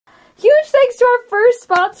Huge thanks to our first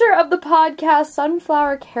sponsor of the podcast,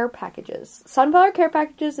 Sunflower Care Packages. Sunflower Care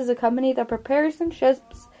Packages is a company that prepares and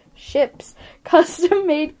ships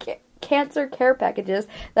custom-made cancer care packages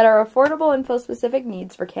that are affordable and fill specific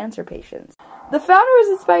needs for cancer patients. The founder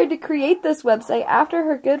was inspired to create this website after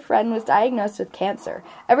her good friend was diagnosed with cancer.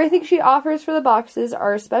 Everything she offers for the boxes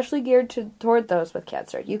are especially geared toward those with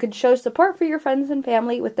cancer. You can show support for your friends and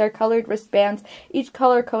family with their colored wristbands, each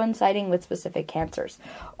color coinciding with specific cancers.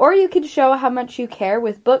 Or you can show how much you care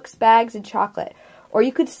with books, bags, and chocolate. Or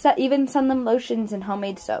you could even send them lotions and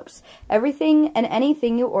homemade soaps. Everything and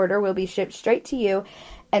anything you order will be shipped straight to you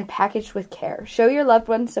and packaged with care. Show your loved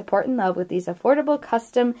ones support and love with these affordable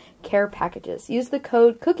custom care packages. Use the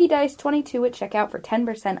code CookieDice22 at checkout for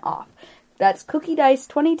 10% off. That's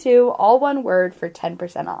CookieDice22, all one word, for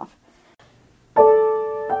 10% off.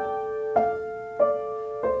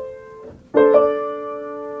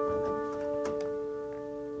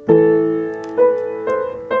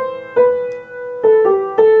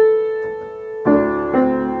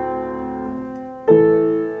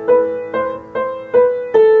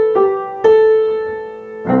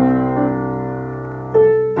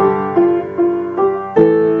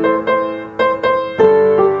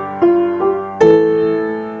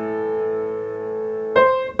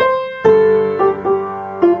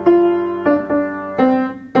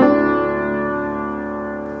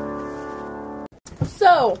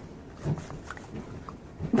 So,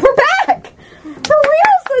 we're back! For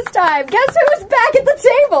reals this time! Guess who was back at the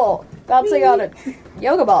table? Bouncing on a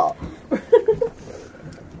yoga ball.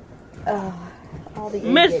 All the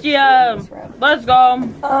Missed ya! Let's go.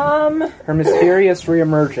 Her mysterious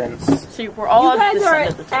reemergence. See, we're all you guys at are the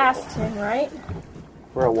at table. Aston, right?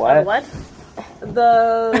 We're a what? What?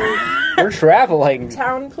 The We're traveling.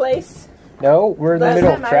 town place. No, we're in the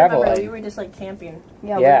middle of You traveling. were just like camping.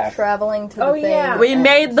 Yeah, Yeah. we're traveling to the Oh, thing. yeah. We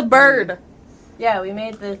made the bird. Yeah, we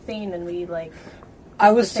made the thing and we like.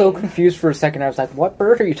 I was so confused for a second. I was like, what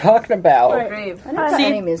bird are you talking about? Right. Grave. I didn't put See,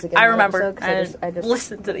 any music in I the remember. episode 'cause I just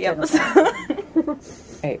listened to the didn't episode.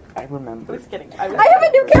 Hey, I remember. Just kidding. I have a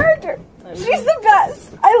new character! She's the best!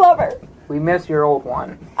 I love her! We miss your old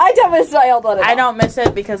one. I don't miss my old one at all. I don't miss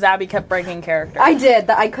it because Abby kept breaking character. I did.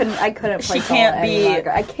 I couldn't play She can't Paula any be-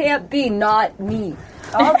 longer. I can't be not me.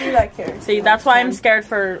 I'll do that character. See, that's why I'm scared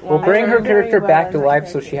for. We'll bring her very character well back to as life I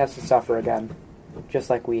so can. she has to suffer again. Just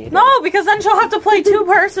like we did. No, because then she'll have to play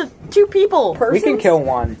two people. We can kill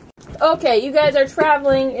one. Okay, you guys are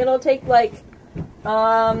traveling. It'll take like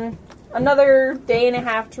another day and a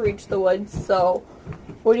half to reach the woods. So,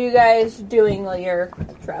 what are you guys doing while you're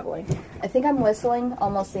traveling? I think I'm whistling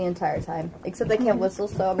almost the entire time. Except I can't whistle,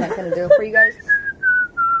 so I'm not going to do it for you guys.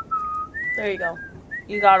 There you go.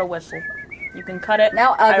 You got a whistle. You can cut it.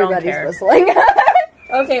 Now I don't everybody's care. whistling.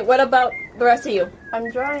 Okay, what about the rest of you?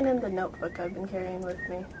 I'm drawing in the notebook I've been carrying with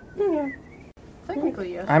me. Yeah.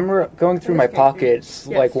 Technically, yes. I'm going through my pockets,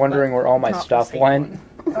 Yes, like wondering where all my not the stuff same went.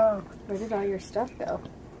 Oh. Where did all your stuff go?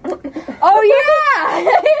 Oh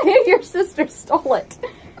yeah! Your sister stole it.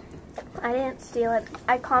 I didn't steal it.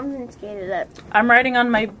 I confiscated it. I'm writing on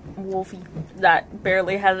my Wolfie that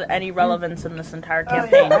barely has any relevance in this entire Oh, yeah.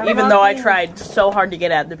 campaign, I'm even though I walking- tried so hard to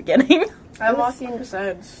get at the beginning. I'm walking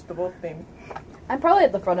besides the wolf thing. I'm probably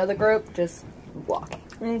at the front of the group, just walking.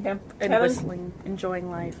 Okay. And Kevin, whistling,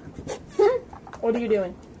 enjoying life. what are you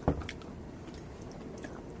doing?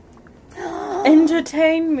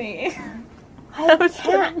 Entertain me. I have a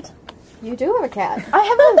cat. You do have a cat. I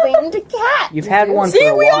have a winged cat. You've had one See, for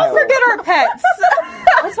a we while. all forget our pets.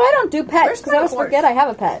 That's why I don't do pets, because I always horse? forget I have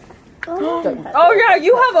a pet. Oh yeah,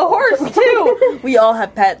 you have a horse too. We all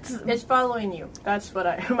have pets. It's following you. That's what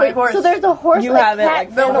my Wait, horse. so there's a horse, You like have it, cat,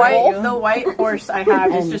 like, the and a white, wolf? the white horse I have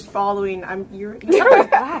is And- just following. You're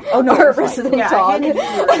Oh no, Our it's fine. resident yeah, dog. I can hear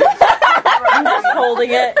you. I'm just holding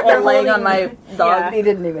it They're or laying on holding- my dog. yeah. He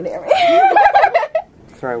didn't even hear me.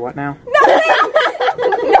 Sorry, what now?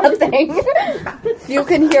 Nothing. You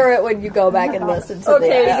can hear it when you go back and listen to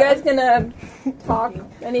Okay, the you guys gonna talk?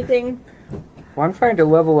 Anything? Well, I'm trying to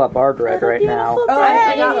level up Ardred right now. Oh,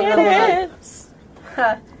 I forgot about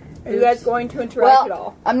that. Are you guys going to interact at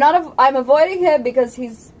all? I'm avoiding him because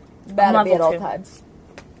he's mad at me at Level all 2. times.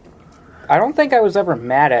 I don't think I was ever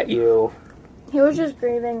mad at you. He was just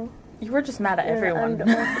grieving. You were just mad at everyone.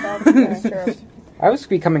 Unorthodox. Sure. I was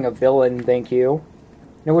becoming a villain, thank you.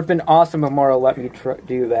 It would have been awesome if Mora let me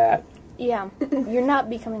do that. Yeah, you're not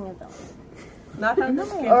becoming a villain. Not how this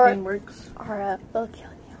campaign Or- works. Or they'll kill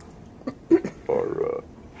you.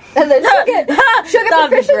 And then she'll get That'd be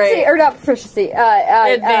proficiency, great. or not proficiency,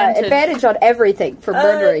 advantage on everything for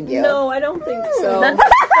murdering you. No, I don't think so. That's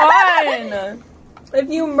fine. If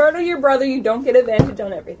you murder your brother, you don't get advantage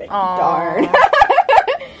on everything. Darn.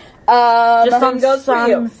 Just on goes for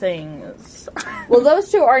you. some things. Well, those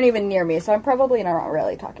two aren't even near me, so I'm probably not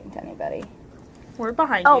really talking to anybody. We're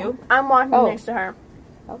behind Oh, you. I'm walking Oh. next to her.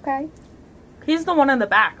 Okay. He's the one in the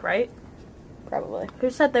back, right? Probably. Who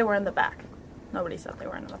said they were in the back? Nobody said they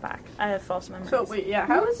were in the back. I have false memories. So wait, yeah.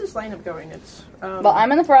 How is this lineup going? It's Well,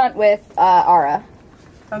 I'm in the front with Ara.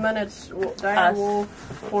 and then it's Diana Us.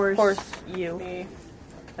 Wolf, Horse, you. me,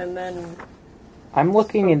 and then I'm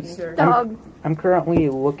looking in. Smoking Dog. I'm currently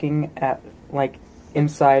looking at like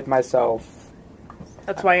inside myself.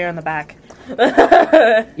 That's why you're in the back.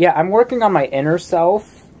 Yeah, I'm working on my inner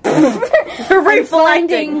self. I'm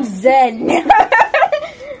finding Zen.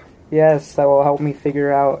 Yes, that will help me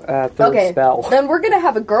figure out third Okay, spell. then we're gonna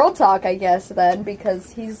have a girl talk, I guess, then, because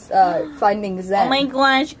he's finding Zen. Oh my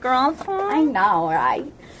gosh, girl. I know,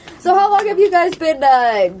 right? So how long have you guys been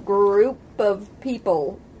a group of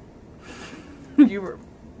people? You were.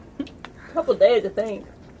 a couple days, I think.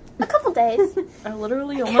 A couple days. I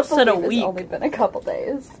literally almost said a Believe week. It's only been a couple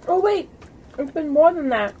days. Oh wait, it's been more than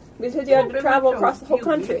that because you had to travel across the whole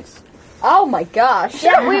country. Oh my gosh.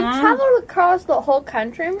 Yeah, we've traveled across the whole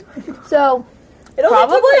country. So, It only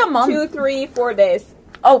Probably took, like, a month. 2, 3, 4 days.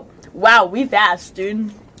 Oh, wow, we fast,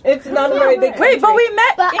 dude. It's not a very big country. Wait, but we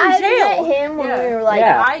met but in I jail. met him when Yeah. we were like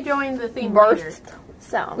Yeah. I joined the theme later. birthed.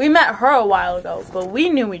 So, We met her a while ago, but we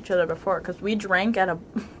knew each other before because we drank at a.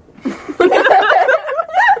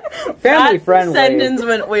 Family That friendly. sentence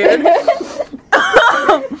went weird.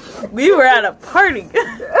 We were at a party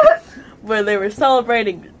where they were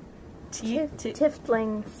celebrating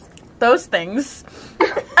Tiflings. those things.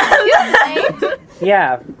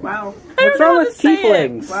 Yeah. Wow. What's wrong with say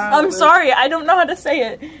it. tieflings? Wow. I'm sorry, I don't know how to say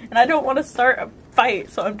it, and I don't want to start a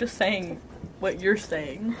fight, so I'm just saying what you're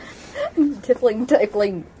saying. Tiefling,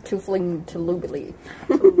 tulubili.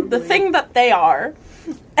 The thing that they are,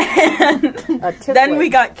 and A tiefling. then we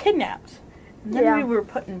got kidnapped. And then Yeah. we were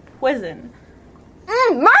put in prison.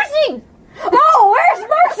 Mercy! Oh, where's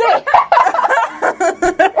Mercy?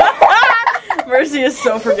 Mercy is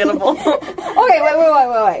so forgettable. Okay,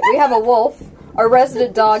 wait. We have a wolf, a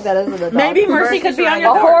resident dog that isn't a dog. Maybe Mercy could be on a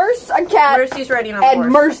your horse. horse, a cat, Mercy's riding on a and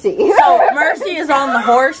horse. Mercy. So Mercy is on the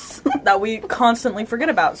horse that we constantly forget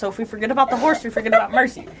about. So if we forget about the horse, we forget about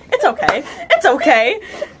Mercy. It's okay. It's okay.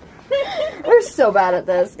 We're so bad at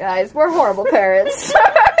this, guys. We're horrible parents.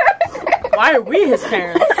 Why are we his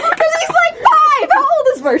parents? Because he's like 5! How old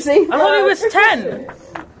is Mercy? I thought he was 10.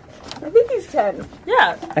 I think he's 10.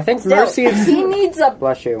 Yeah. I think Mercy is. He needs a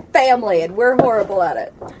Bless you. family, and we're horrible at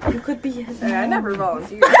it. You could be his Hey, I never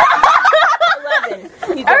volunteered. 11.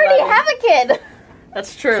 He's I already 11. have a kid.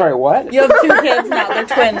 That's true. Sorry, what? You have 2 kids now. They're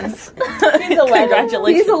twins. He's 11.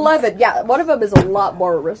 Congratulations. He's 11. Yeah, one of them is a lot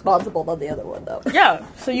more responsible than the other one, though. Yeah.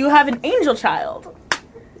 So you have an angel child.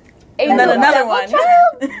 And then another one.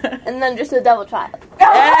 And then just a double child.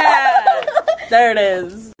 Yeah. There it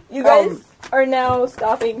is. You guys are now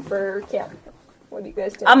stopping for camp. What do you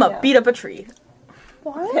guys do? I'm gonna beat up a tree.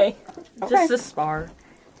 Okay. Just to spar.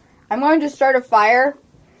 I'm going to start a fire.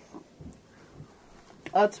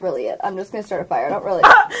 That's really it. I'm just going to start a fire. I don't really...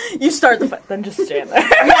 You start the fight, then just stand there.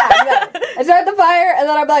 yeah. I start the fire, and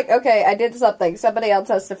then I'm like, okay, I did something. Somebody else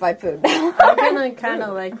has to find food now. I'm gonna kind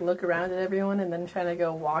of like look around at everyone and then try to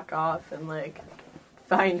go walk off and like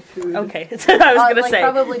find food. Okay, so I was gonna like, say,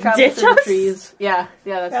 probably travel ditch through the us? trees. Yeah,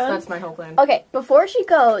 that's my whole plan. Okay, before she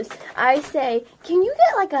goes, I say, can you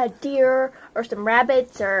get like a deer or some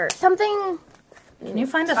rabbits or something? Can you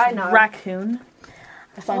find us I know. raccoon?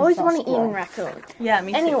 I always want to eat a raccoon. Yeah,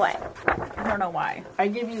 me too. Anyway, I don't know why. I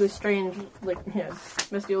give you a strange look. Yeah,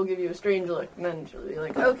 Misty will give you a strange look, and then she'll be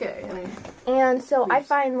like, "Okay." and so I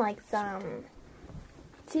find like some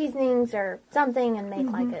seasonings or something and make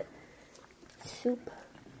like a soup.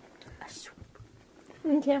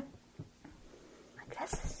 Okay. I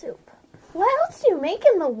guess a soup. What else do you make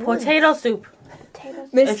in the woods? Potato soup. Potatoes.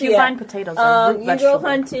 If you find potatoes, they're root you go vegetable.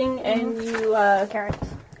 hunting and you Carrots.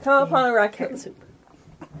 come upon a raccoon. Carrot soup.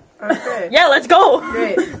 Okay. Yeah, let's go.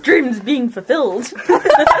 Great. Dreams being fulfilled.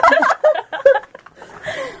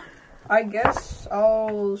 I guess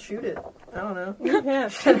I'll shoot it. I don't know. Yeah.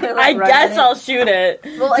 I guess I'll shoot it.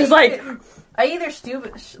 Well, Just like I either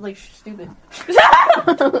stupid.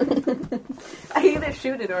 I either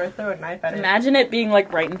shoot it or throw a knife at it. imagine it being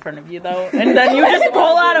like right in front of you though, and then you just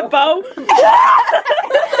pull out a bow.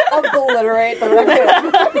 Obliterate the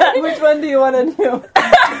raccoon. Which one do you want to do?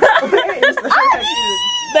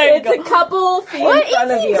 There you It's go. a couple feet What in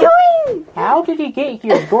front is of he you. doing? How did he get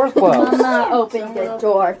here? Door's closed. Mama opened the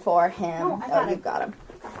door for him. Oh, I got you it. got him.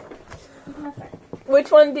 Which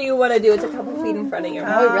one do you want to do? It's a couple feet in front of you.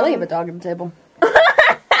 Oh, we really have a dog at the table.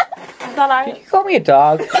 Did you call me a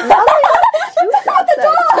dog?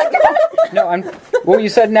 No, well, you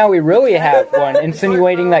said now we really have one,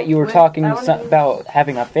 insinuating that you were talking about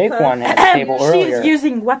having a fake one at the table earlier. She's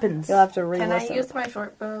using weapons. You'll have to Can re-listen. I use my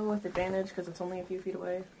short bow with advantage because it's only a few feet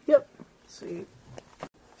away? Yep. Sweet.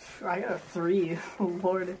 I got a 3. Oh,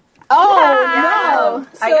 Lord. Oh,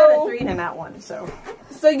 I got a 3 in that one, so.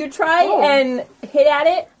 So you try and hit at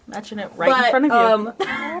it. Imagine it right in front of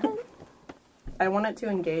you. I want it to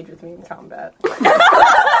engage with me in combat.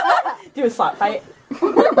 Do a slap fight.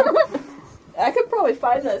 I could probably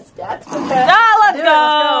find the stats for Ah,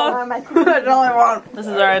 let's go! That's all I want. This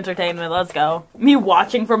is our entertainment. Let's go. Me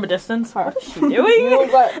watching from a distance. What is she doing?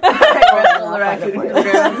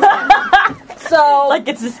 So Like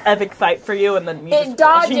it's this epic fight for you, and then me it just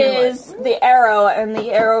watching you, dodges the arrow, and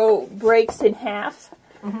the arrow breaks in half.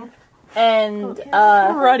 And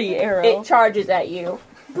Ruddy arrow. it charges at you.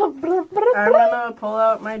 I'm gonna pull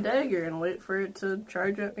out my dagger and wait for it to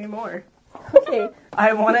charge at me more. okay.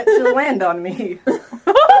 I want it to land on me.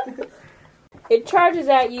 It charges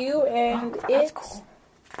at you and it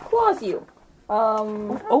claws you.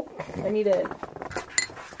 Oh. I need it.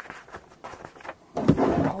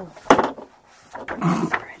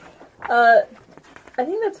 I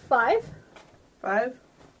think that's 5. 5?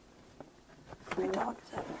 My dog is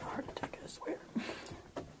having a heart attack, I swear.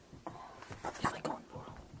 He's like going for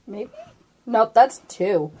it. Maybe? Nope, that's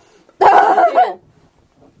 2.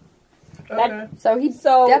 Okay. So he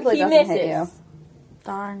So definitely he doesn't misses. hit you.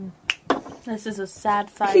 Darn. This is a sad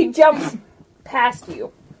He fight. jumps past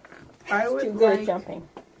you. I Too would good at like jumping.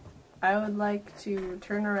 I would like to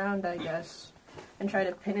turn around, I guess, and try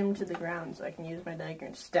to pin him to the ground so I can use my dagger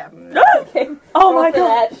and stab him. Okay. Oh Roll my for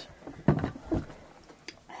god. that.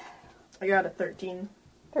 I got a 13.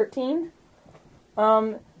 13.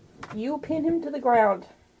 You pin him to the ground.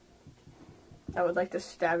 I would like to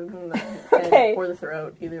stab him in the head Okay. or the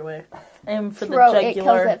throat, either way. Aim for Throat, the it kills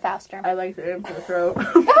jugular. it faster. I like to aim for the throat.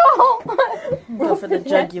 Go for the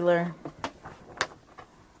jugular.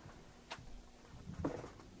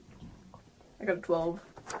 I got a 12.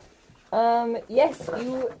 Yes,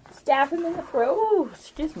 you stab him in the throat, Ooh,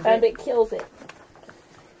 excuse me. and it kills it.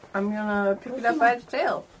 I'm gonna pick it up by its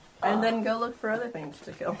tail and then go look for other things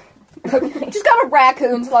to kill. Just got a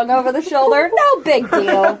raccoon slung over the shoulder. No big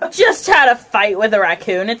deal. Just had a fight with a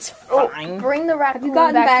raccoon. It's fine. Bring the raccoon You've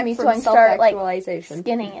gotten back back to me from so I can start like self-actualization.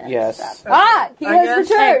 skinning it. Yes. And stuff. Ah, he I has guess-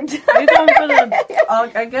 returned. Are you going for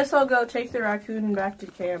the... I guess I'll go take the raccoon back to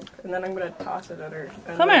camp, and then I'm gonna toss it at her.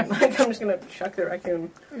 And Come then, here. Like, I'm just gonna chuck the raccoon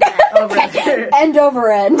over there. End over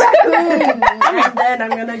end. And then I'm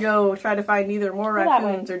gonna go try to find either more Go that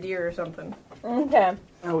way. raccoons or deer or something. Okay.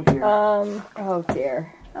 Oh dear. Oh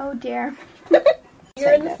dear. Oh dear.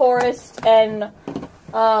 You're in the forest, and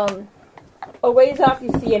a ways off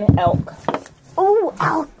you see an elk. Oh,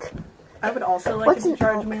 elk. I would also like What's it to an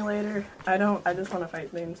charge elk? me later. I just want to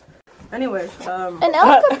fight things. Anyways, An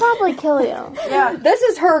elk could probably kill you. yeah. This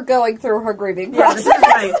is her going through her grieving Yeah,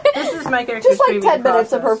 process. this is my character's Just like grieving 10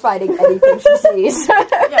 minutes of her process. fighting anything she sees.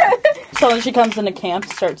 Yeah. So then she comes into camp,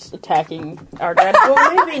 starts attacking our dad.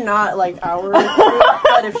 Well, maybe not like our group,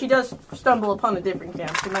 but if she does stumble upon a different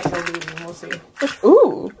camp, she might go leading. We'll see.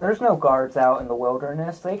 Ooh. There's no guards out in the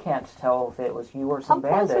wilderness. They can't tell if it was you or some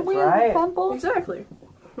bandits, right? temple? Exactly.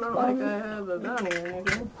 Not like I have a bounty or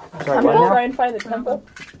anything. Sorry, I'm what gonna now? try and find the temple.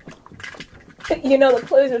 You know the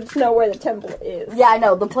clues are to know where the temple is. Yeah, I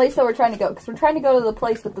know. The place that we're trying to go. Because we're trying to go to the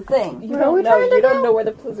place with the thing. You Where are we don't know. trying to You don't go? know where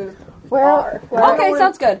the blizzards Where? are. Where, Okay,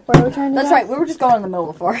 sounds good. where are we trying to That's go? right. We were just going in the middle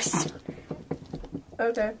of the forest.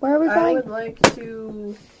 Okay. Where are we I going? would like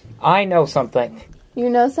to. I know something. You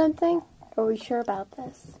know something? Are we sure about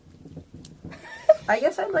this? I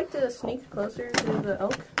guess I'd like to sneak closer to the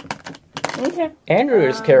elk. Okay. Andrew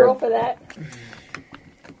is Roll careful. for that.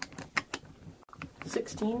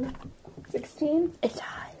 16. 16. It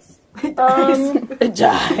dies. It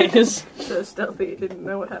dies. So stealthy, didn't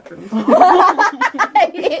know what happened.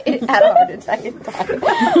 It had a heart attack and died.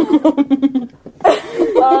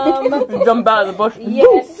 Jump out of the bush.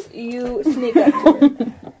 Yes, you sneak up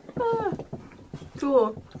to her.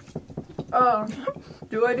 Cool.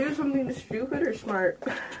 Do I do something stupid or smart?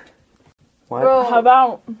 What? How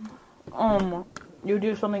about, you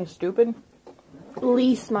do something stupid?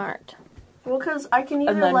 Least smart. Well, because I can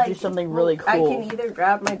either And then like do something really I cool. can either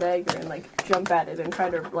grab my dagger and like jump at it and try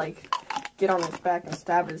to like get on its back and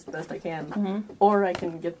stab it as best I can. Or I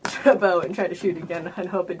can get the bow and try to shoot again and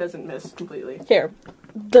hope it doesn't miss completely. Here,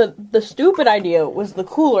 the stupid idea was the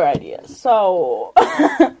cooler idea. So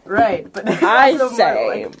Right, but I also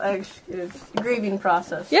say- it's a grieving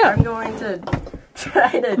process. Yeah. I'm going to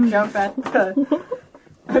try to jump at the...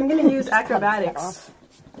 I'm going to use acrobatics.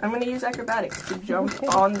 I'm going to use acrobatics to jump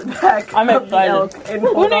on the back I'm of the excited. elk and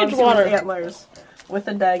hold on needs to water? its antlers with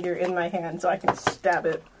a dagger in my hand so I can stab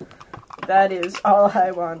it. That is all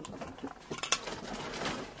I want.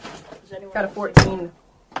 Got a 14.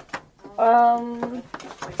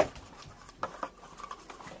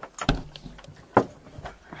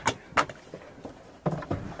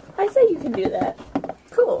 I say you can do that.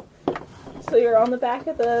 Cool. So you're on the back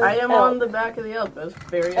of the I am elk, on the back of the elk. That's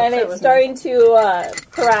very and upset it's with starting to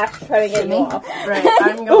harass, trying to get you off. me. Right,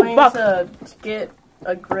 I'm going to get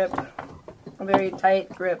a grip, a very tight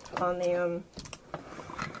grip on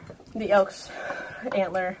the elk's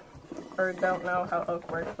antler. Or don't know how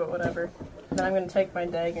elk works, but whatever. Then I'm going to take my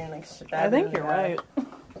dagger and like stab I it think in you're the eye.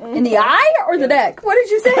 right. In the eye or the neck? What did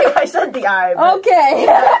you say? I said the eye. But Okay.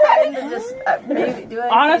 I'm kind of just maybe do I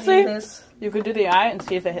Honestly- do this? You could do the eye and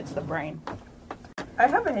see if it hits the brain. I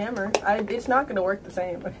have a hammer. It's not going to work the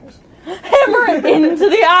same. Hammer it into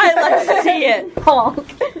the eye. Let's see it.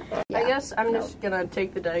 Honk. I guess I'm just gonna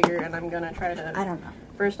take the dagger and I'm gonna try to. I don't know.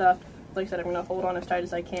 First off, like I said, I'm gonna hold on as tight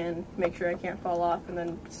as I can, make sure I can't fall off, and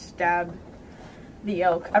then stab the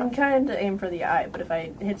elk. I'm trying to aim for the eye, but if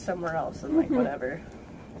I hit somewhere else, then like whatever.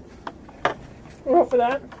 Roll for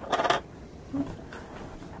that.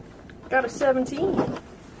 Got a 17.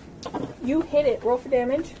 You hit it. Roll for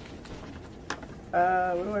damage.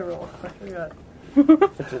 What do I roll? I forgot.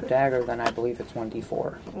 If it's a dagger, then I believe it's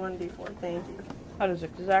 1d4. 1d4. Thank you. That is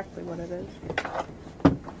exactly what it is.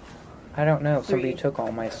 I don't know. Somebody 3. took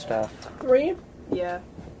all my stuff. 3. Yeah.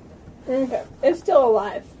 Okay. It's still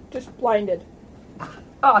alive. Just blinded.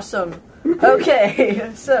 Awesome.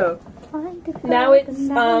 Okay, so Now it's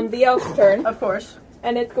the elk's turn, of course.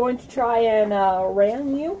 and it's going to try and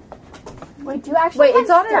ram you. Wait, do you actually Wait, it's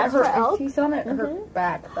on have her. stats for elk? He's on it. Her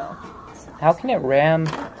back though. How can it ram?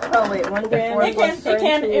 Oh wait, 1d4 It plus can. It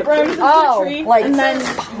can. It turn runs into Oh, the tree, like- and then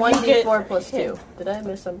 1d4 plus 2. Did I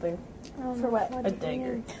miss something? For what? A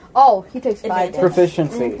dagger. Oh, he takes 5 damage.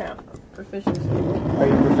 Proficiency. Okay. Proficiency. Are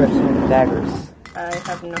you proficient in daggers? I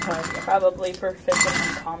have no idea. probably proficient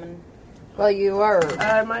in common. Well, you are.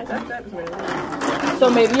 My attack type is melee. So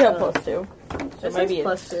maybe you have plus 2. So It maybe says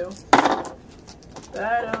plus 2.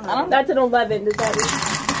 I don't know. That's an 11. Does that hit?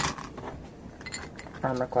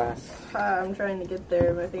 Armor class. I'm trying to get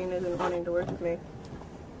there. My thing isn't wanting to work with me.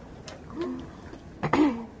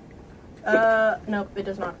 Nope, it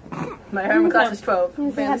does not. My armor class is 12.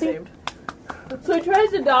 Fan happy? saved. So he tries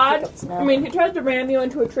to dodge. I mean, he tries to ram you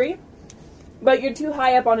into a tree, but you're too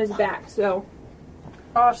high up on his back. So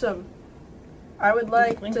Awesome. I would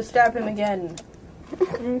like to stab him again.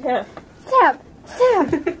 okay. Stab!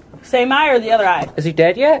 Stab! Same eye or the other eye? Is he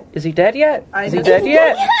dead yet? Is he dead yet? Is he just- dead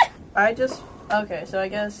yet? I just okay, so I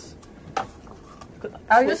guess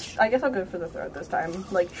I guess I'll go for the throat this time.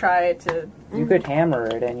 Like try to. You could hammer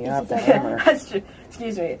it, and you have the hammer. That's true.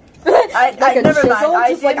 Excuse me. I a never mind. chisel? I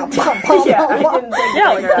Just like a didn't- pom, pom, yeah, pom, I pom. didn't take Yeah, the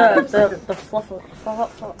like finger out. the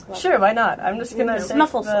fluff. Sure, why not? I'm just gonna take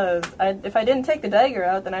Snuffles. if I didn't take the dagger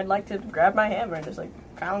out, then I'd like to grab my hammer and just like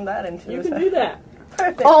pound that into You his can head. do that.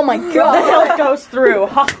 Perfect. Oh my The god. hill goes through.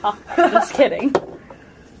 Ha ha. Just kidding.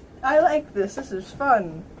 I like this. This is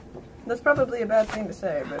fun. That's probably a bad thing to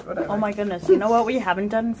say, but whatever. Oh my goodness. You know what we haven't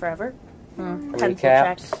done in forever? Pencil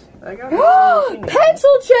check. Recaps. I got Pencil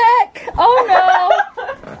check! Oh no!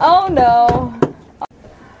 Oh no.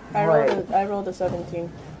 I rolled a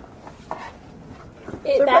 17. That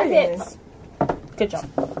Surprisingly. hits. Good job.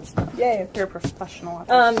 Yay. You're a professional at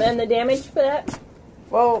this. And the damage for that?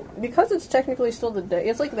 Well, because it's technically still the dagger.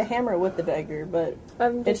 It's like the hammer with the dagger, but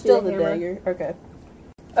it's still the dagger. Okay.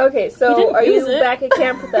 Okay, You so didn't are you use it. back at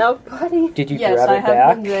camp with the elk body? Did you Yes, grab I it have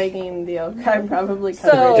back? been dragging the elk. I'm probably So-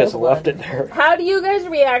 covered You in just blood. left it there. How do you guys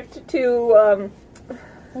react to Well,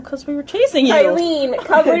 because we were chasing you. Eileen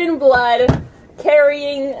covered in blood,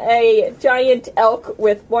 carrying a giant elk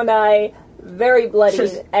with one eye, very bloody,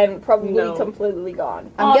 Just- and probably no. completely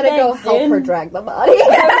gone? I'm Aw, gonna go thanks, help her Jen. drag the body.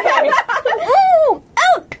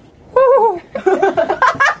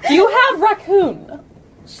 Do you have raccoon?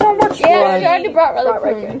 So much Yeah, blood. you already brought Brought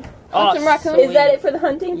raccoon. raccoon. Oh, some raccoon. sweet. Is that it for the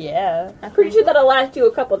hunting? Yeah. I'm pretty sure that'll last you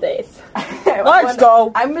a couple days. Let's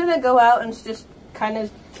go. I'm gonna go out and just kind of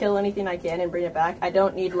kill anything I can and bring it back. I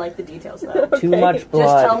don't need like the details though. Too Okay. much Just tell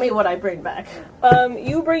blood. me what I bring back.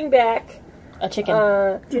 You bring back A chicken.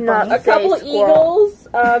 Do not a couple say squirrel. eagles,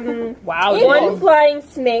 Wow. one flying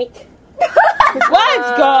snake,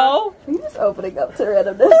 Let's go. I'm just opening up to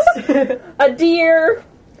randomness. a deer,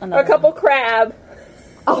 a couple crab,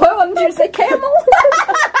 Oh, I wanted you to say camel.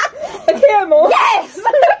 a camel, Yes!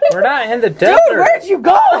 We're not in the desert. Where'd you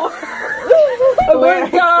go? a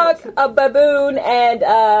bird dog, a baboon, and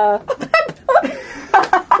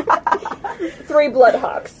 3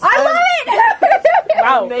 bloodhawks. I love it!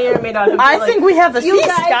 Wow. May or may not have I think we have the You feast,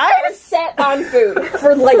 guys are guys. set on food.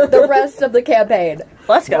 For like the rest of the campaign.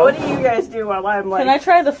 Let's go. What do you guys do while I'm like Can I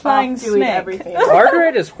try the flying off doing snake? everything?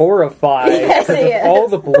 Margaret is horrified Yes, because he of is. all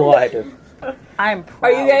the blood. I'm proud.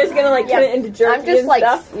 Are you guys gonna like turn it into jerky I'm just and like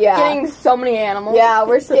stuff? Yeah. getting so many animals. Yeah,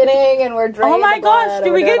 we're skinning and we're draining. Oh my the blood gosh, and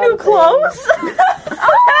do we we're get doing new all the things. clothes? Can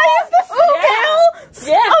I use the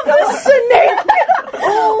scale Yeah. of the snake?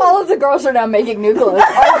 All of the girls are now making new clothes.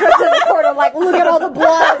 Arthur's in the corner like, look at all the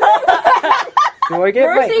blood. Do I get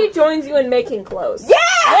my... Mercy joins you in making clothes.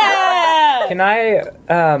 Yeah! Can I,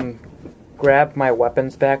 grab my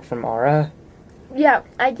weapons back from Ara? Yeah,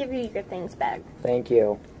 I give you your things back. Thank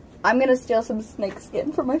you. I'm gonna steal some snake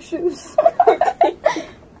skin for my shoes.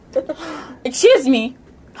 Excuse me.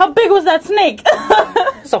 How big was that snake?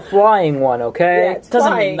 It's a flying one, okay? Yeah, it's Doesn't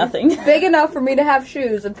flying. mean nothing. Big enough for me to have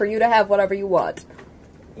shoes and for you to have whatever you want.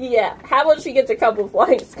 Yeah. How about she gets a couple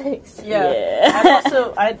flying snakes? Yeah. I'm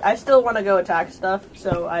also I still want to go attack stuff,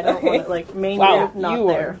 so I don't want to like main Wow, group not you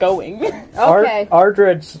there. are going. Okay.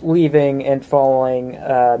 Ardred's leaving and following,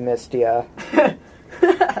 Mystia.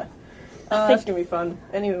 That's gonna be fun.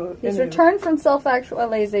 He's returned from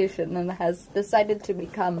self-actualization and has decided to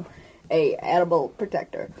become a animal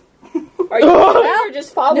protector. Are you or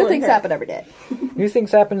just following New things her? happen every day. New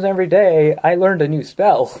things happens every day. I learned a new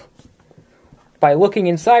spell. By looking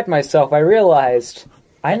inside myself, I realized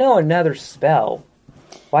I know another spell.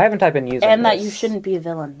 Why haven't I been using And that this? you shouldn't be a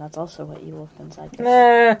villain. That's also what you looked inside.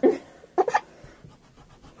 Nah.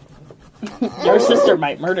 Your sister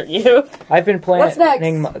might murder you. I've been What's next?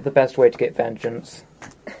 planning the best way to get vengeance.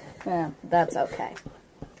 Yeah, that's okay.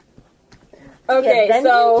 Okay, Get vengeance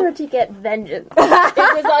so or to get vengeance? is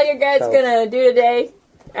this all you guys So- gonna do today?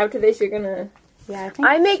 After this, you're gonna. Yeah, I think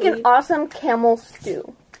I make an awesome camel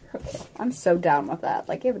stew. I'm so down with that.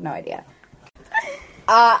 Like, you have no idea.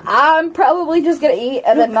 I'm probably just gonna eat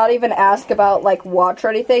and then not even ask about, like, watch or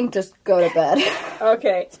anything. Just go to bed.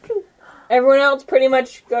 Okay. Everyone else pretty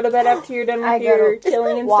much go to bed after you're done I with your gotta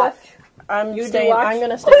killing and watch. stuff. I'm You do staying. watch? I'm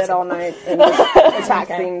gonna stay out all night and just attack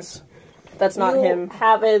Okay. things. That's not you him.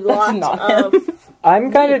 have a lot not of.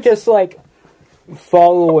 I'm kind of just like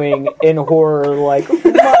following in horror, like, oh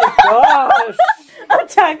my gosh,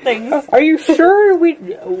 Attack things. are you sure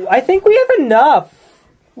I think we have enough.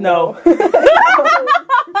 No.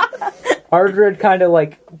 Ardred kind of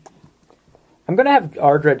like, I'm gonna have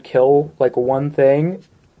Ardred kill like one thing,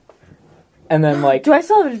 and then like Do I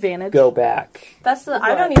still have advantage? go back. That's the.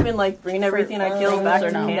 I don't even like bring everything I kill back or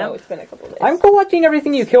to no? No, camp. it's been a couple days. I'm collecting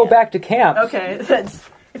everything you kill back to camp. Okay, that's.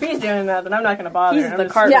 If he's doing that, then I'm not gonna bother. He's I'm the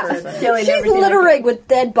just cart Yeah. person. killing She's everything I littering with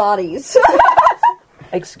dead bodies.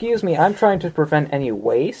 Excuse me, I'm trying to prevent any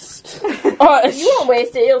waste. You won't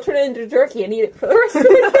waste it. You'll turn it into jerky and eat it for the rest of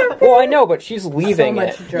the day. Well, I know, but she's so leaving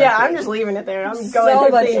much it. jerky. Yeah, I'm just leaving it there. I'm going so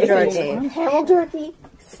to much see jerky. Camel jerky,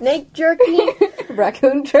 snake jerky,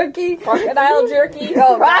 Raccoon jerky. Crocodile jerky.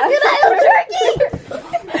 Oh, crocodile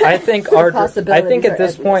jerky. I think I think at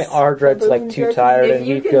this point Ardred's like too tired If and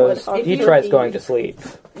you he can- goes if he you tries can- going to sleep.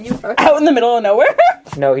 Out in the middle of nowhere.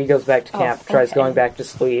 No, he goes back to camp, tries okay. going back to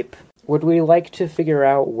sleep. Would we like to figure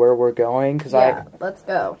out where we're going? Because Yeah, let's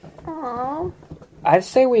go. Aww. I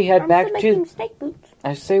say we head I'm back still to making steak boots.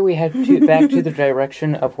 I say we head to back to the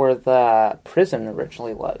direction of where the prison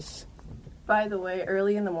originally was. By the way,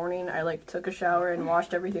 early in the morning, I like took a shower and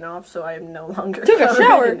washed everything off, so I am no longer Took a covered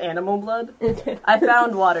shower? in animal blood. I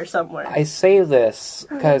found water somewhere. I say this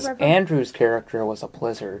because Andrew's character was a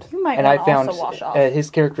blizzard, You might and I wanna found also wash off. his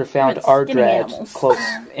character found It's skinning Ardred animals. close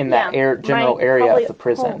in that general my area probably of the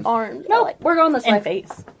prison. whole arms. Nope, We're going this way. and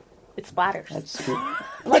face. It splatters. That's,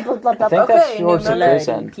 Blah, blah, blah, blah, I think blah. that's Okay, yours no of blood.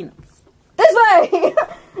 prison. Peanuts. This way!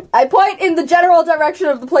 I point in the general direction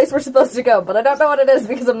of the place we're supposed to go, but I don't know what it is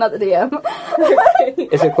because I'm not the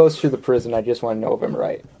DM. Is it close to the prison? I just want to know if I'm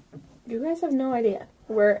right. You guys have no idea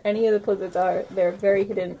where any of the places are. They're very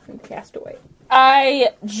hidden and cast away. I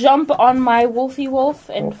jump on my Wolfie Wolf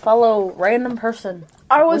and follow random person.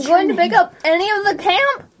 Are we What's going your to pick name? up any of the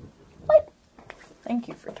camp? Thank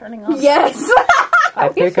you for turning on. Yes! I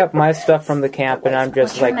pick up my stuff from the camp and I'm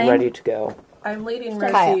just What's your like name? ready to go. I'm leading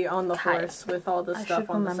Kaya. Mercy on the Kaya. horse with all the I stuff should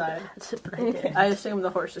on the remember side. that, but I didn't. I assume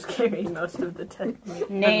the horse is carrying most of the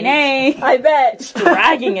Nay, nay. I bet.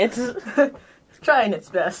 Dragging it. trying its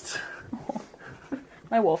best.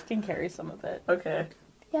 My wolf can carry some of it. Okay.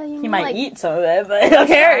 Yeah, you He mean, might like, eat some of it, but he'll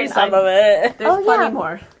carry some of it. There's Oh, plenty yeah.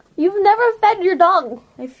 more. You've never fed your dog.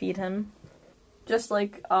 I feed him. Just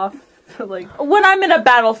like off, like When I'm in a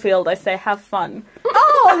battlefield, I say, have fun.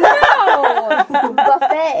 Oh no!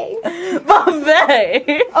 Buffet.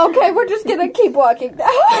 Buffet! Okay, we're just gonna keep walking now.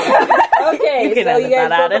 Okay, You can so edit you guys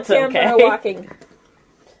that out, both it's prepare for okay. walking.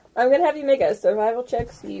 I'm gonna have you make a survival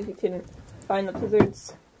check, see if you can find the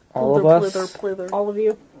blizzards. All of us. Plither. All of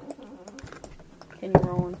you. Can you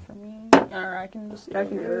roll one for me? Or I can just... I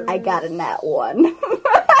can do it. I got a nat 1.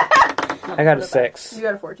 I got a 6. You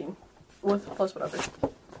got a 14 with plus whatever.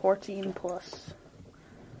 14 plus...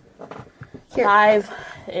 Here. 5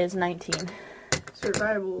 is 19.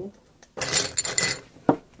 Survival.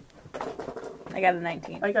 I got a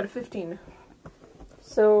 19. I got a 15.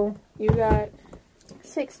 So you got,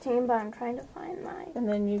 16, but I'm trying to find my. and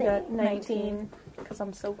then you got 19, Because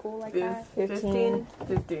I'm so cool like that. 15.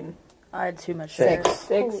 15. I had too much 6.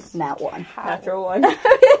 there. 6, Nat 1. natural 1.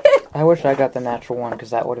 I wish I got the natural 1 because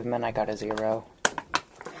that would have meant I got a 0.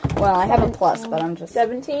 Well, I have a plus, but I'm just...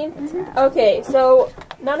 17? Okay, so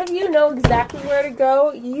none of you know exactly where to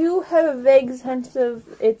go. You have a vague sense of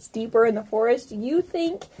it's deeper in the forest. You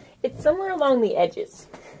think it's somewhere along the edges.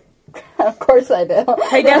 Of course I do.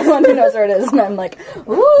 Hey, guess- Everyone who knows where it is, and I'm like,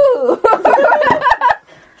 ooh!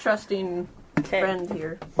 Trusting friend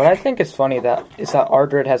here. What I think is funny is that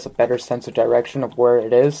Ardred has a better sense of direction of where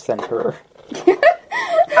it is than her.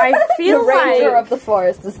 I The feel ranger like... of the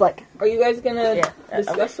forest is like, Are you guys gonna Yeah,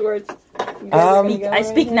 discuss where it's... you guys are gonna go I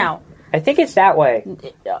speak now. I think it's that way.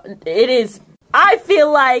 It is... I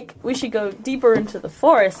feel like we should go deeper into the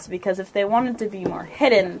forest because if they wanted to be more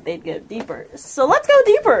hidden, they'd go deeper. So let's go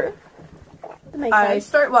deeper. That makes I sense.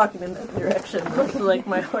 start walking in that direction with like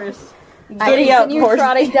my horse. Giddy I up, continue horse.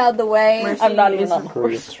 trotting down the way. Mercy I'm not even is- on the horse.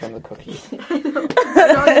 Grease from the cookie.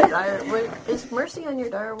 Wait, is Mercy on your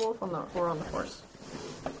dire wolf or on the horse?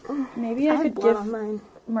 Maybe I, I could have blood give on mine.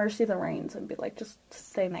 Mercy the reins and be like, just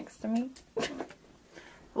stay next to me.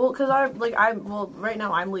 Well, because right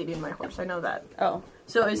now I'm leading my horse. I know that. Oh.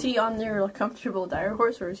 So is he on your comfortable dire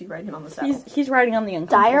horse or is he riding on the saddle? He's riding on the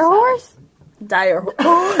uncomfortable Dire side. horse? Dire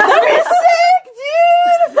horse. That'd be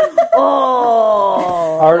sick, dude!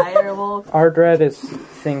 Oh. Dire wolf. Ardred is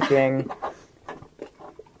thinking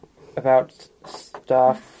about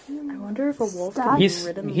stuff. I wonder if a wolf Stop. can be He's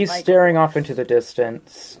ridden like... staring off into the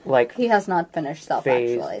distance, like He has not finished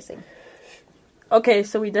self-actualizing. Okay,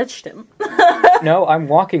 so we ditched him. no, I'm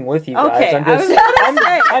walking with you guys. Okay, I'm I was just gonna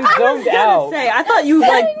say. I'm zoned out. Say, I thought you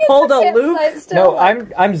like pulled a loop. No,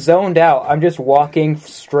 I'm zoned out. I'm just walking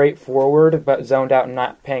straight forward, but zoned out and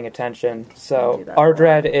not paying attention. I So do that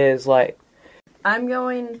Ardred is like, I'm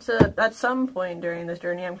going to, at some point during this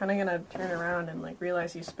journey, I'm kind of going to turn around and like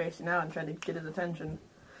realize he's spacing out and try to get his attention.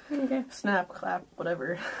 Okay. Snap, clap,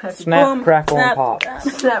 whatever. snap, Boom, crackle, snap, and pop. snap.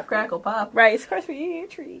 Snap, crackle, pop. Rice, course for you,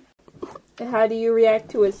 tree. And how do you react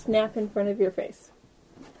to a snap in front of your face?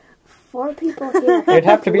 4 people here. It'd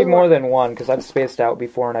have to be more than one because I've spaced out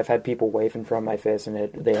before and I've had people wave in front of my face and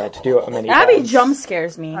they had to do it many Abby times. jump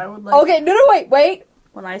scares me. I would like. Okay, no, wait.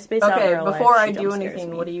 When I space out in Okay, real before life, I she do jump scares anything,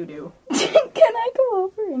 me. what do you do? Can I go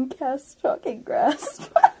over and cast Shocking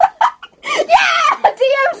Grasp? Yeah!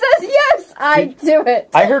 DM says yes! I do it!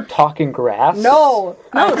 I heard talking grass. No!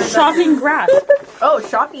 No, shocking grasp. Oh,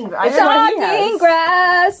 shocking! I, It's not- Shocking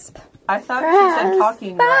Grasp! I thought she said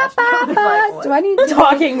talking. Grass. I was like, what? Do I need to...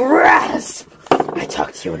 Talking grasp. I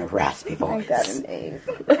talked to you in a raspy I voice. got an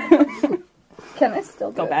 8. Can I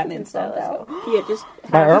still do Go it? Batman It's style. zoned Let's out. go. Yeah, just...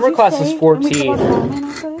 My armor class is 14.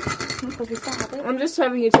 I'm just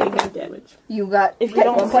having you take half damage. You got If you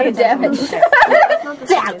don't 1 point of damage. That's not the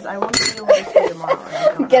thing is, I want to be able to stay tomorrow. and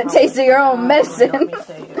I don't Get a know taste of your how own long medicine. you want me to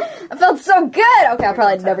stay. I felt so good! Okay, I'll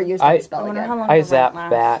probably never use I that spell wonder how again. long I the rent zapped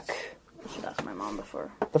lasts. back. I should ask my mom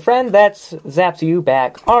before. The friend that zaps you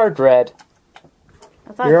back, Ardred.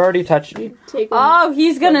 I thought. You're already touching. Take Oh,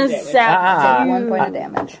 he's gonna Damage. zap Ah. Take 1 you. point of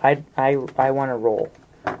damage. I want to roll.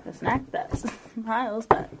 The snack best. Miles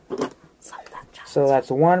back. Slap that child. So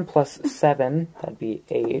that's 1 plus 7. That'd be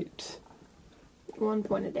 8. 1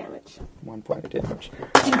 point of damage. 1 point of damage.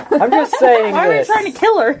 I'm just saying Why are you this. trying to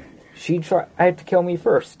kill her? She tried to kill me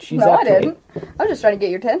first. She No, zapped I me didn't. I was just trying to get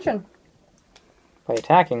your attention. by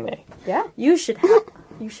attacking me. Yeah. You should have.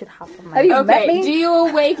 You should have on my. Have you met Okay, me? do you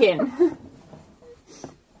awaken?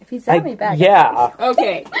 If he zapped me back. Yeah.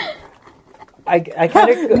 Okay. I kind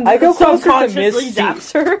of I go closer to Subconsciously Misty.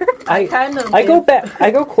 zaps her. I Kind of. I go back.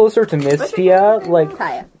 I go closer to Mistia. Like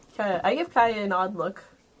Kaya. I give Kaya an odd look.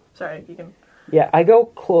 Sorry, you can. yeah, I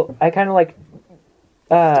go I kind of like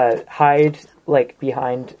hide, like,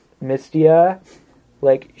 behind Mistia.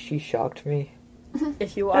 Like, she shocked me.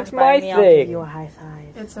 If you walk That's by my me, I'll thing. give you a high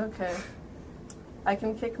five. It's okay. I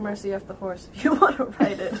can kick Mercy off the horse if you want to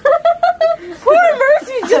ride it. Poor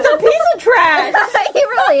Mercy's just a piece of trash. he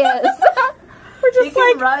really is. We're just He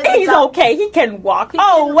can ride like, he's the- okay, he can walk.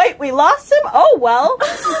 Oh, wait, we lost him? Oh, well.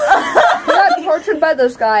 He got tortured by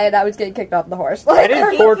this guy, and I was getting kicked off the horse. I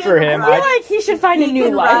didn't torture him. I feel like he should find a He new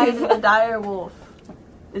can life. ride the dire wolf.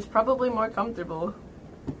 It's probably more comfortable.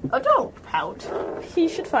 Oh, don't pout. He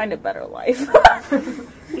should find a better life.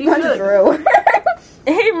 He should. True.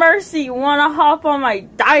 Hey, Mercy, wanna hop on my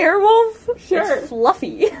dire wolf? Sure. It's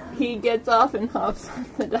fluffy. He gets off and hops on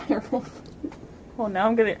the dire wolf. Oh, now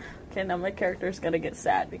I'm gonna... Okay, now my character's gonna get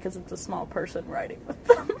sad because it's a small person riding with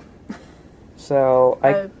them. So,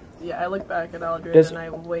 I look back at Aldred Does- and I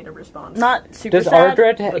wait a response. Not super Does sad,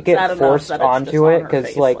 Aldred but get sad enough forced that it's just onto on it? her 'Cause,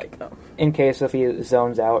 face, like, oh. in case if he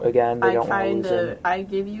zones out again, they don't want to lose him. I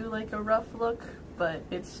give you like a rough look, but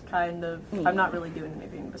it's kind of, I'm not really doing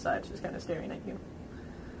anything besides just kind of staring at you.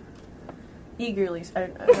 Eagerly.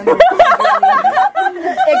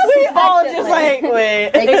 We all just like,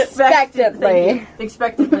 wait. Expectantly.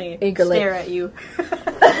 Expectantly Eagerly. stare at you.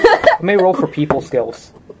 Let me roll for people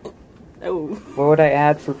skills. Oh. What would I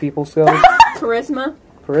add for people skills? Charisma.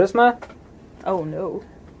 Charisma? Oh, no.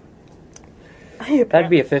 That'd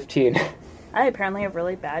be a 15. I apparently have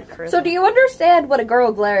really bad charisma. So do you understand what a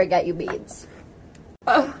girl glaring at you means?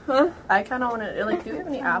 I kind of want to, like, do we have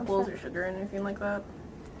any apples or sugar or anything like that?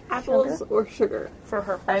 Apples or sugar. For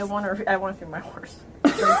her I want to feed my horse.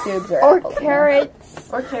 Or carrots.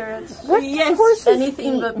 Or carrots. Yes.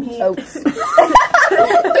 Anything but meat. Oats. Can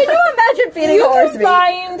you imagine feeding You a horse can meat?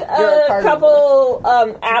 find You're a a carnivore.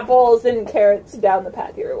 couple apples and carrots down the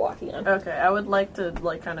path you're walking on. Okay, I would like to,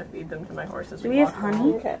 like, kind of feed them to my horse as Do we we have walk honey?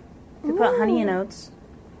 along. Okay. You put honey and oats.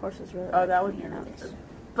 Horses really Oh, that would be honey and really oats. good.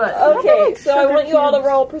 But Okay, so I want you all to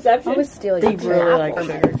roll perception. I was stealing They your really apple.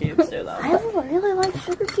 like sugar cubes, do though. I really like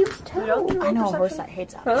sugar cubes do we all need too. to roll I know a horse perception? that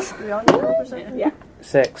hates Huh? apples. Do we all need to roll perception? Yeah.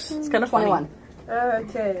 6. It's kind of funny. 21.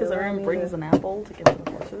 Okay. Because let everyone me- brings an apple to give to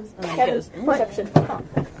the horses, and then Kevin, goes, perception.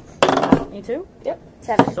 me too?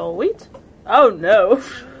 7. Sweet. Oh no.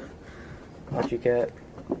 What'd you get?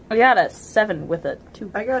 I got a 7 with a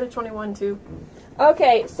 2. I got a 21 too.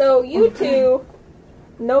 Okay, so you two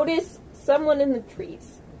notice someone in the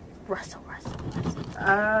trees. Rustle.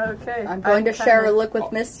 Okay. I'm going to share a look with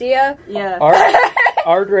Mistia. Yeah.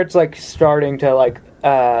 Ardred's like starting to like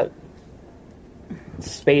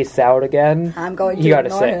space out again. I'm going to You got a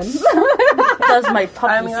ignore 6. him. Does my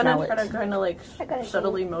puppy I'm smell gonna it? try to kind of like I got a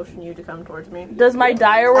subtly motion you to come towards me. Does my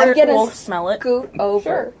dire I'm gonna wolf smell it? Scoot over.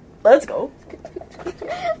 Sure. Let's go.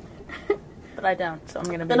 But I don't, so I'm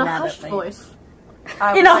gonna be In a mad hushed at me. voice.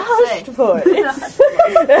 I In would a like to hushed say, voice. in a hushed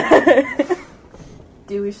voice.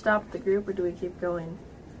 Do we stop the group or do we keep going?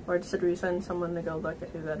 Or should we send someone to go look at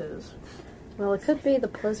who that is? Well, it could be the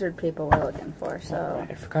Blizzard people we're looking for, so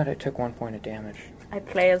I forgot I took 1 point of damage. I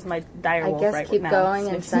play as my dire I wolf guess right keep now. going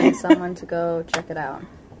and send someone to go check it out.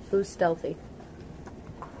 Who's stealthy?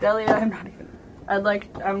 Delia, I'm not even.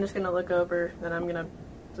 I'm just gonna look over, then I'm gonna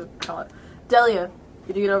call it. Delia,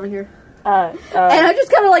 could you get over here? And I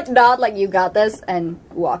just kind of like nod like you got this and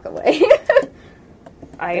walk away.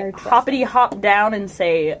 I Very hoppity hop down and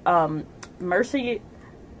say, Mercy,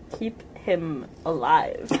 keep him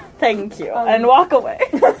alive. Thank you. And walk away.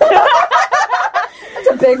 That's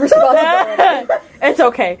a big responsibility. It's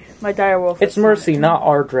okay. My dire wolf It's is Mercy, fine. not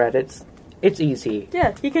Ardred. It's easy.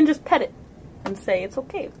 Yeah, you can just pet it and say it's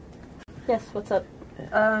okay. Yes, what's up?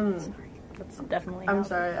 That's definitely I'm how-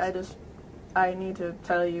 sorry, I need to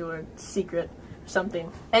tell you a secret,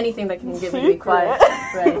 something, anything that can get me to be quiet.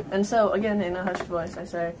 Right. And so, again, in a hushed voice, I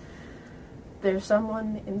say, there's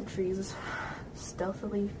someone in the trees.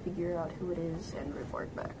 Stealthily figure out who it is and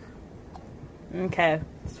report back. Okay,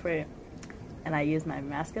 sweet. And I use my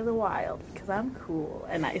Mask of the Wild because I'm cool,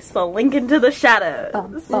 and I slink into the shadows. I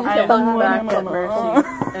look back at Mercy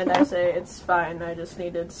and I say, it's fine, I just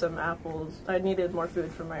needed some apples. I needed more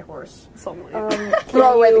food for my horse. So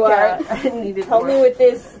Throw away the carrot. I needed Help more me with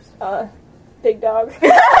this, big dog.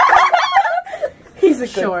 he's a good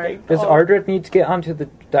Sure. big Does dog. Ardred need to get onto the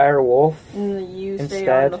dire wolf? You stay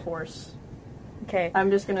Instead. on the horse. Okay.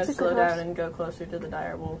 I'm just gonna It's a slow good down horse. and go closer to the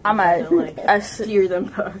dire wolf. I'm and a- try to, a s- steer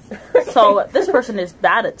them both. So this person is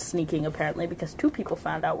bad at sneaking apparently because 2 people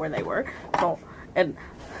found out where they were. So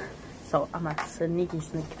I'm a sneaky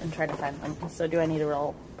sneak and try to find them. So do I need to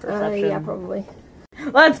roll perception? Yeah, probably.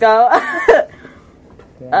 Let's go.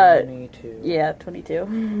 22. Yeah, 22.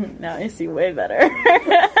 Now I see way better.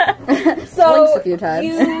 Blinks So a few times.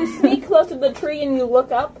 you sneak close to the tree and you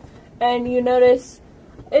look up and you notice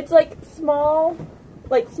it's like small,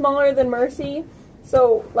 like smaller than Mercy.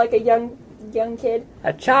 So like a young kid,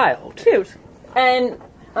 A child. Cute. and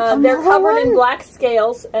they're covered in black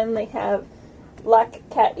scales and they have black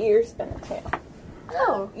cat ears and a tail.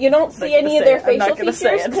 Oh. You don't see any of their I'm not facial gonna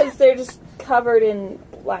say features it. because they're just covered in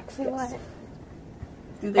black scales.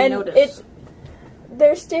 Do they And notice?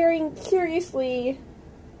 they're staring curiously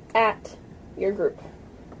at your group.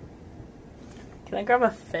 Can I grab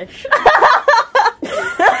a fish?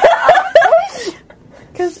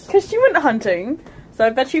 Because she went hunting, so I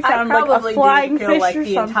bet she found like a probably flying didn't fish kill, like, or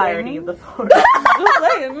the something. entirety of the forest. Just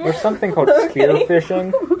saying. There's something called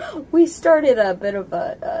spearfishing. We started a bit of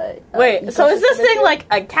a Wait, so is this thing like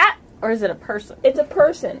a cat or is it a person? It's a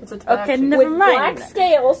person It's a Okay, taxi. never with mind. black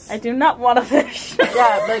scales. I do not want a fish.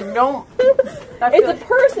 Yeah, but don't. I It's feel a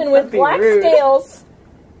person with That'd be black rude. scales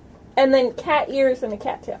and then cat ears and a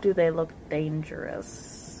cat tail. Do they look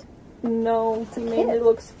dangerous? No, he mainly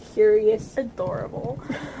looks curious. Adorable.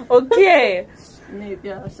 Okay.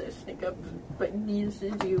 maybe I say sneak up, but this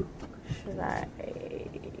is you. Should I?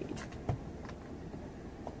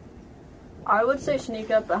 I would say sneak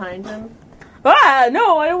up behind him. Ah,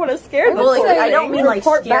 no, I don't want to scare them. Well, like, say I don't mean like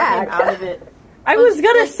report scare back. him out of it. I was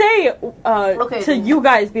gonna say Okay, to then- you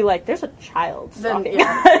guys, be like, "There's a child." Then stalking."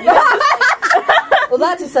 yeah, Well,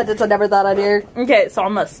 that's a sentence I never thought I'd hear. Okay, so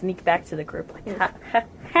I'm gonna sneak back to the group. Like, ha, ha,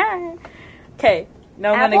 ha. Okay,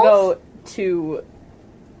 now I'm Apples? gonna go to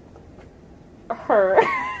her,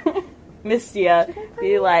 Mistia,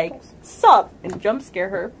 be like, "Sup," and jump scare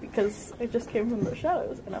her because I just came from the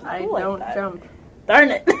shadows and I'm I cool like don't that. jump.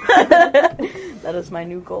 Darn it! That is my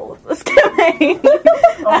new goal of this campaign.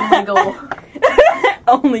 Only goal.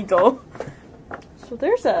 Only goal. So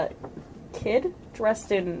there's a kid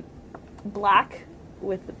dressed in black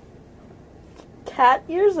with cat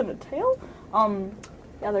ears and a tail.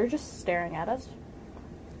 Yeah, they're just staring at us.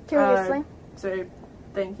 Curiously. Say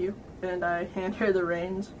thank you, and I hand her the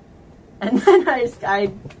reins, and then I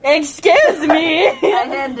Excuse me. I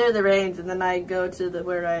hand her the reins, and then I go to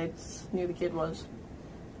where I knew the kid was.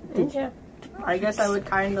 Okay. I guess I would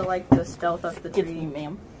kind of like to stealth up the Excuse me, tree.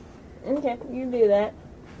 ma'am. Okay, you do that.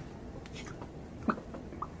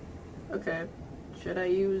 Okay, should I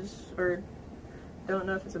use or don't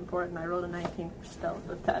know if it's important. I rolled a 19 for stealth.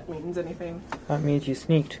 If that means anything. That means you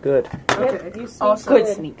sneaked. Good. Okay. you sneak Also, Good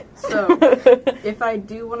good. sneak. So, if I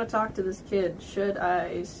do want to talk to this kid, should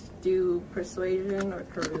I do persuasion or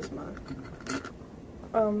charisma?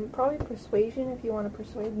 Probably persuasion if you want to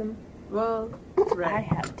persuade them. Well, I right.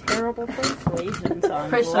 have terrible persuasion, so I'm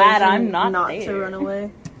Persuasion, glad I'm not to there. run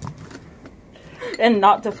away. And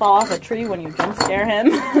not to fall off a tree when you jump scare him.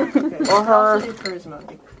 Okay. Or her. I'll also do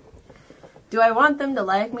charisma. Do I want them to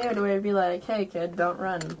like me, or do I be like, "Hey, kid, don't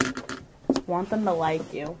run"? Want them to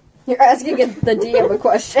like you. You're asking the DM a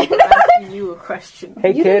question. I'm asking you a question. Hey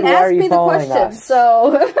You kid, didn't why ask are you me the following question, us?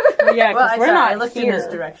 so. Yeah, Well, because we're I not looked here. in this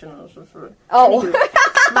direction. Oh.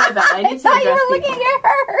 My bad. I need to thought you address were people. looking at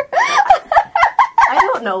her. I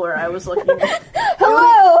don't know where I was looking.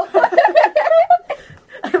 Hello.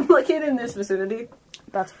 I'm looking in this vicinity.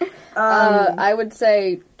 That's I would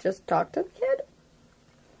say just talk to the kid,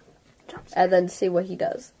 and then see what he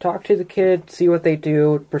does. Talk to the kid, see what they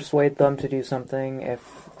do, persuade them to do something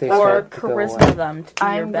if they or start to go away. charisma them to be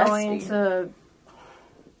your I'm bestie. going to.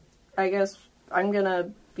 I guess I'm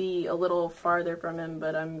gonna be a little farther from him,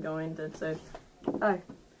 but I'm going to say, "Hi."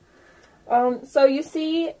 So you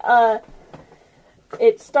see,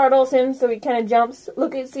 it startles him, so he kind of jumps,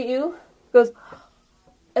 looks at you, goes,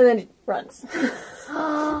 and then runs.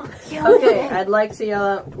 Okay, I'd like to yell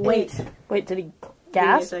out, "Wait!" Wait, did he Give me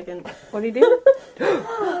a gasp? second. What did he do?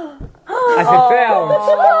 I have found.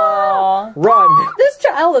 Aww. Run. This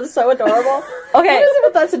child is so adorable. Okay, What is it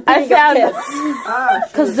with us and I beating up found kids? Ah,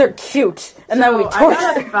 because shoot. they're cute, and So then we I torture.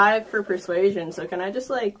 got a 5 for persuasion, so can I just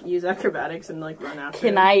use acrobatics and run after Can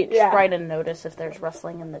him? I Yeah. try to notice if there's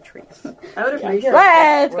rustling in the trees? I would appreciate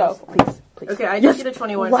Let's go, please, please. Okay, I just get a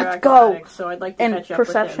 21 for let's go. acrobatics, so I'd like to And catch up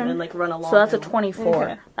perception? with him and run along. So that's a him. 24.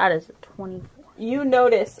 Okay. That is a 24. You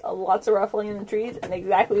notice lots of ruffling in the trees and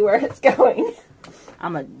exactly where it's going.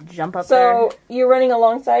 I'm gonna jump up So you're running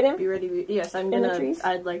alongside him? Be ready. Yes, I'm In the gonna. trees?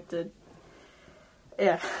 I'd like to.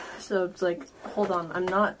 Yeah. So it's hold on.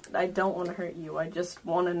 I don't want to hurt you. I just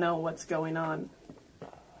want to know what's going on.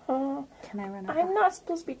 Uh, there. Can I run up? I'm not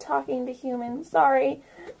supposed to be talking to humans. Sorry.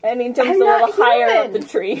 And he jumps I'm a little not higher up human. the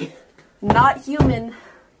tree. Not human.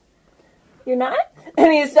 You're not?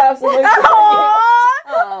 And he stops and looks at you.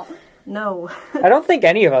 Oh. No. I don't think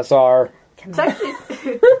any of us are. Can It's I,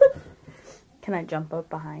 actually... can I jump up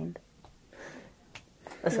behind?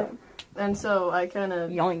 And so I kind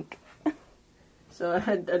of... Yoink. So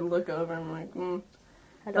I'd look over and I'm like,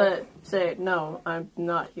 I don't- But say, no, I'm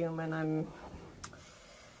not human.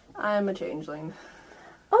 I'm a changeling.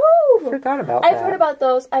 Oh! Forgot about I've that. heard about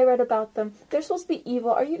those. I read about them. They're supposed to be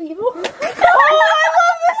evil. Are you evil? Oh, I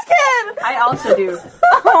love this kid! I also do.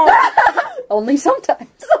 Only sometimes.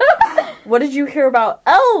 What did you hear about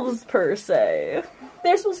elves, per se?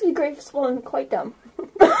 They're supposed to be graceful and quite dumb.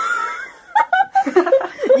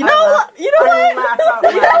 You know what? I laugh out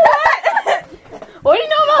loud. What do you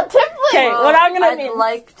know about Timlin? Okay, what I'm gonna I'd mean.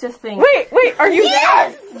 like to think. Wait, are you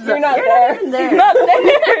Yes! You're not there. there? You're not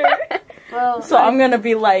there! Well, So I'm gonna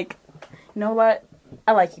be like, you know what?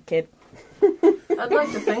 I like you, kid. I'd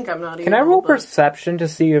like to think I'm not evil. Can I roll but- perception to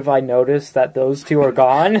see if I notice that those two are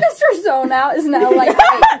gone? Mr. Zone Out is now like,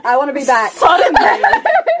 hey, I want to be back. Suddenly.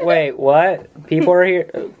 Wait, what? People are here.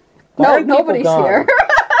 Why No, are people nobody's gone? here.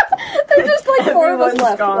 There's just like 4 of us Everyone's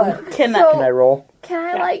left. gone. But Can So- Can I roll?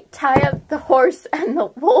 Can I, like, tie up the horse and the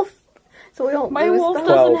wolf so we don't my lose wolf them?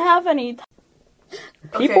 doesn't 12. have any.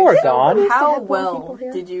 People are gone. used to How have more well people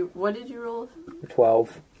here. did you? What did you roll?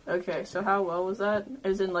 12. Okay, so how well was that?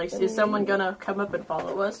 As in, like, is someone gonna come up and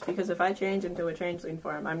follow us? Because if I change into a changeling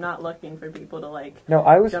form, I'm not looking for people to like. No,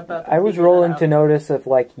 I was Jump up and I was figure that rolling out. to notice if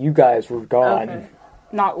like you guys were gone. Okay.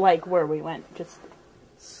 Not like where we went, just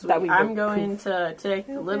that we I'm were going to take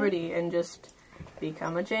the liberty and just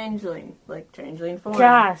become a changeling, like changeling form.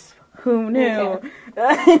 gasp. Who knew?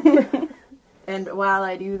 And while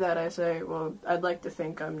I do that, I say, well, I'd like to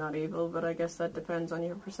think I'm not evil, but I guess that depends on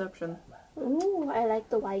your perception. Ooh, I like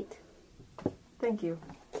the white. Thank you.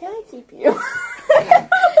 Can I keep you?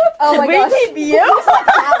 oh my we gosh. keep you?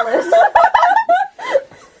 Atlas.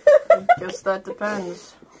 I guess that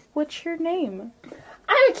depends. What's your name?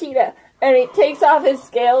 I'm Akita. And he takes off his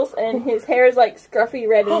scales and his hair is like scruffy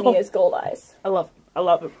red and he has gold eyes. I love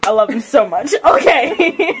him. I love him so much.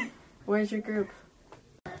 Okay. Where's your group?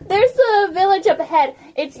 There's a village up ahead.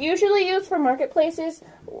 It's usually used for marketplaces.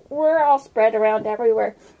 We're all spread around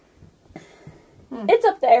everywhere. It's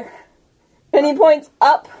up there. And he points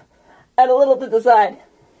up and a little to the side.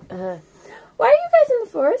 Why are you guys in the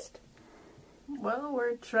forest? Well,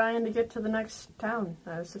 we're trying to get to the next town,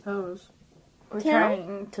 I suppose. We're Town?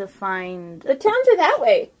 trying to find. The towns are that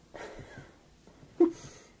way.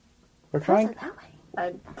 We're trying. That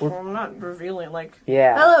way. I'm not revealing, like,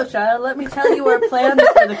 Yeah. hello, child, let me tell you our plans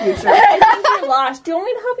for the future. I think you're lost. Do you want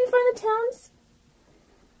me to help you find the towns?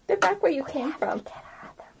 They're back where you came from.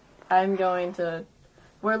 I'm going to...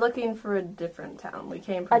 We're looking for a different town. We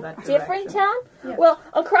came from A that different direction. town? Yeah. Well,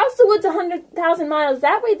 across the woods 100,000 miles.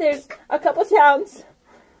 That way there's a couple towns.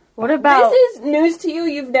 What about? This is news to you.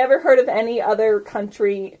 You've never heard of any other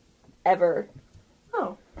country ever.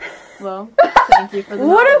 Oh. Well, thank you for the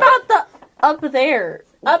What knowledge. about the up there?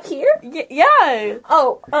 Up here? Yeah.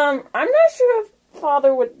 Oh, I'm not sure if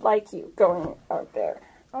Father would like you going out there.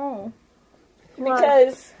 Oh.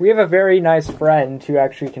 Because We have a very nice friend who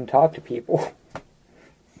actually can talk to people.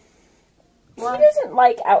 he doesn't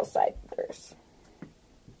like outsiders.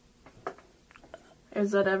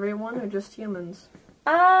 Is that everyone or just humans?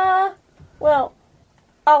 Well,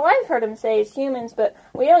 all I've heard him say is humans, but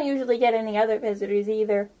we don't usually get any other visitors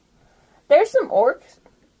either. There's some orcs.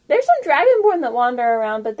 There's some dragonborn that wander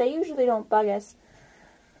around, but they usually don't bug us.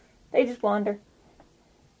 They just wander.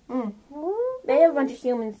 They have a bunch of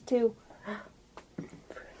humans, too.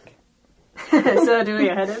 So do we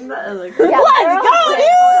head in that? Like, Yeah, Let's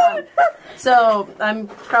go, dude! So I'm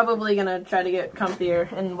probably gonna try to get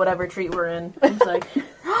comfier in whatever tree we're in. It's like,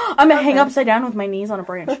 I'm gonna hang upside down with my knees on a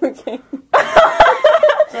branch. Okay.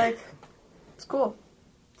 it's like, it's cool.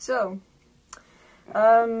 So,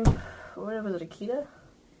 what was it, Akita?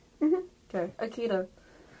 Mhm. Okay, Akita.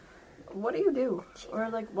 What do you do? Or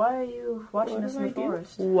like, why are you watching us in the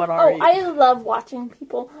forest? What are Oh, you? I love watching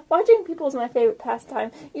people. Watching people is my favorite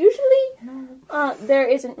pastime. Usually, there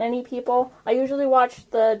isn't many people. I usually watch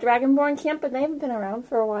the Dragonborn camp, but they haven't been around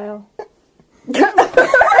for a while.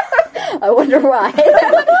 I wonder why.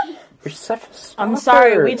 You're such a I'm stalker.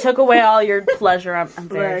 sorry, we took away all your pleasure. I'm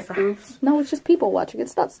very Like, sorry. oops. No, it's just people watching.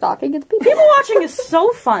 It's not stalking. It's people. People watching is so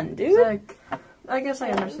fun, It's dude. like, I guess I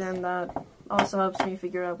understand that. Also helps me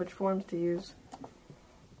figure out which forms to use.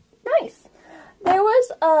 Nice. There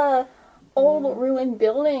was a old ruined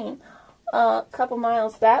building a couple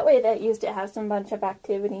miles that way that used to have some bunch of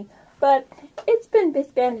activity, but it's been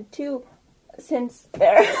disbanded too since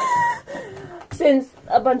there, since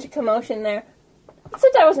a bunch of commotion there.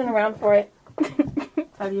 Since I wasn't around for it.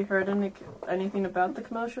 Have you heard anything about the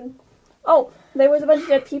commotion? Oh, there was a bunch of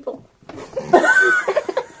dead people.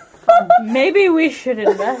 Maybe we should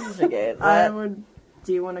investigate I that. would.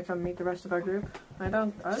 Do you want to come meet the rest of our group? I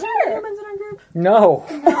don't. Are there Sure. humans in our group? No.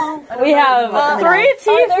 I don't We know. have 3 Are there any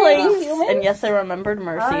tieflings, humans? and yes, I remembered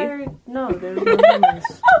Mercy. No, there's no humans.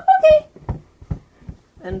 Oh, okay.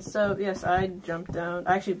 And so, yes, I jumped down.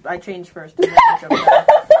 Actually, I changed first. And then I jumped down.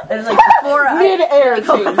 And it's like before Mid-air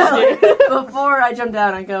change. before I jump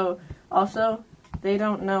down, I go. Also, they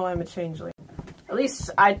don't know I'm a changeling. At least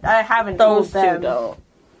I haven't Those told them. two don't.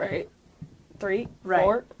 Right? 3? Right.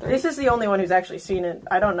 4? 3? This is the only one who's actually seen it.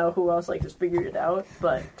 I don't know who else has figured it out,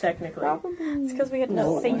 but technically, It's because we had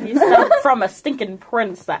No. no thingy stuff from a stinking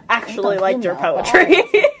prince that actually liked your know. poetry.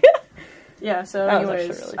 yeah. So, That was anyways,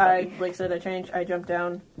 actually really I funny. like I said, I changed. I jumped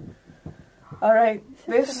down. All right,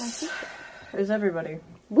 this is everybody.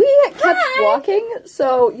 We kept walking,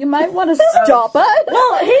 so you might want to stop us.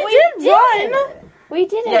 Well, he did run. We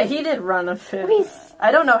didn't. Yeah, he did run a bit. We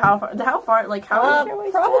I don't know how far. How far? Like how? probably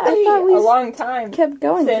I thought we a long time. kept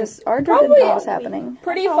going Since because Ardra didn't know what was probably- happening.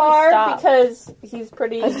 Pretty Probably far stop. because he's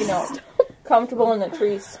pretty, comfortable in the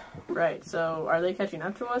trees. Right. So, are they catching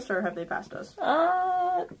up to us, or have they passed us?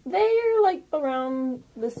 They're like around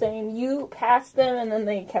the same. You passed them and then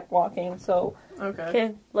they kept walking. So, Okay.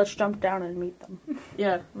 Okay, let's jump down and meet them.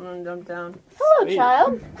 Yeah, I'm gonna jump down. hello, Sweet.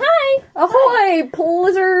 child. Hi, Ahoy,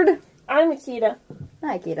 Blizzard! I'm Akita.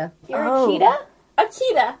 Hi, Kita. You're Oh. a cheetah? A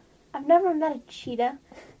cheetah. I've never met a cheetah.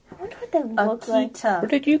 I wonder what they look like. Where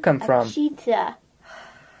did you come from? Cheetah.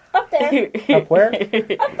 Up there. Up where?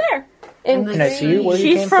 Up there. In the Can I see you? Where you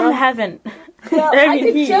She's came from from? heaven. Well, I I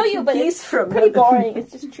mean, could show you, but he's it's from pretty heaven. boring.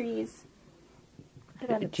 It's just trees.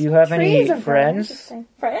 Do you have any Trees are very friends? interesting.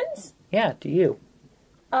 Friends? Yeah, do you?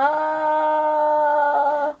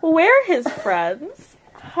 We're his friends.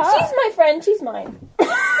 She's my friend. She's mine.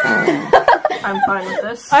 I'm fine with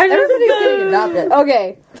this. I Everybody's getting just, adopted.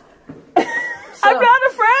 Okay. So, I'm not a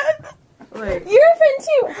friend. wait. You're a friend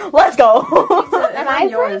too. Let's go. If Am I'm I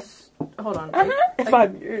yours, hold on. if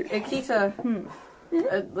I'm yours.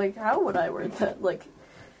 Akita, like, how would I word that? Like,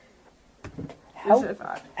 How- is it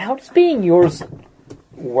fine? How does being yours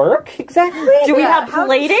work exactly? Do we Yeah, have how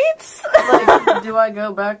play dates? Like, do I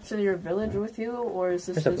go back to your village with you, or is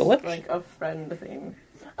this There's a just village? like a friend thing?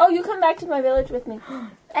 Oh, you come back to my village with me.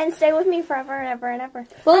 And stay with me forever and ever and ever.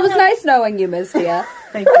 Well, it was nice knowing you, Miss Tia.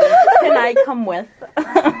 Thank you. Can I come with?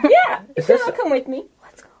 Yeah, you Is can this- all come with me.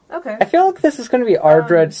 Okay. I feel like this is going to be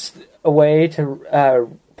Ardred's way to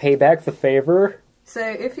pay back the favor. So,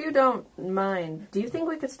 if you don't mind, do you think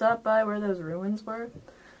we could stop by where those ruins were?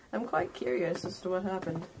 I'm quite curious as to what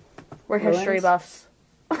happened. We're history Ruins? buffs.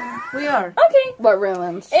 We are. Okay. What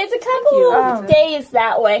ruins? It's a couple you. of days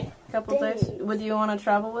that way. Couple days. Would you want to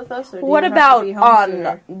travel with us, or do What you have about to be home on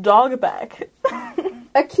sooner? Dogback?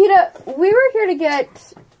 Akita, we were here to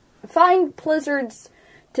find Blizzards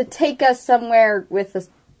to take us somewhere with a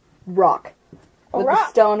rock. A with rock? the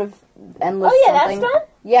stone of endless Oh yeah, something. that's done.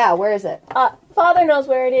 Yeah, where is it? Father knows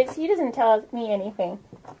where it is. He doesn't tell me anything.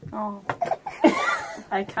 Oh.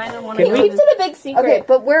 I kind of want He to Can go keeps to... it a big secret. Okay,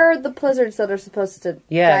 but where are the Blizzards that are supposed to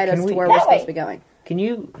Yeah, guide us can to we- where we're That supposed way. to be going? Can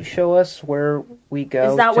you show us where we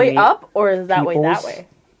go? Is that to way meet up or is that way that peoples? way?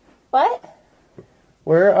 What?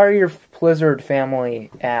 Where are your Blizzard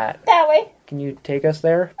family at? That way. Can you take us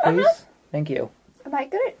there, please? Thank you. Am I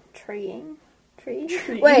good at treeing? Trees?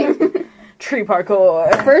 Wait, Tree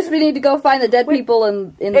parkour. first we need to go find the dead people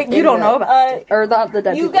in You don't know about or not the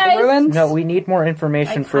dead You people, guys- the ruins. No, we need more I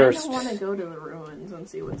information kind first. of want to go to the ruins and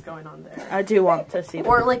see what's going on there. I do want to see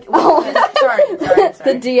Or like, Oh. sorry.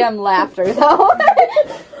 The DM laughter though.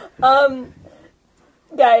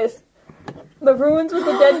 Guys. The ruins with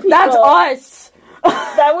the dead people. That's us.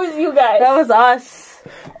 That was you guys. That was us.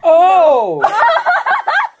 Oh!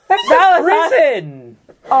 That's That was us. prison!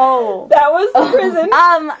 Oh. That was the prison.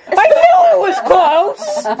 I knew it was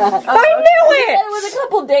close! I knew It was a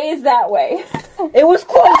couple days that way. it! It was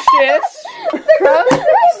close, sis! Oh,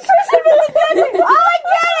 I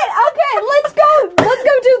get it. Okay, let's go. Let's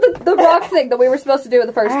go do the rock thing that we were supposed to do with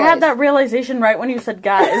the first I guys. had that realization right when you said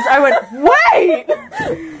guys. I went, wait!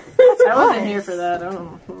 I wasn't here for that. I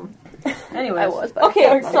don't know. Anyways. I was. But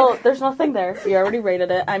Okay, so there's nothing there. We already rated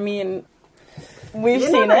it. I mean, we've You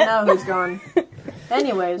seen never it. know who's gone.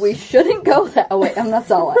 Anyways. we shouldn't go that way. I'm not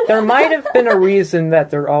solid. There might have been a reason that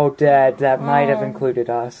they're all dead that might have included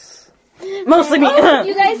us. Mostly me.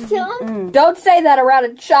 You guys kill him? Don't say that around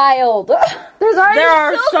a child. There's already There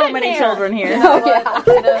are so children many here. children here. Oh, yeah.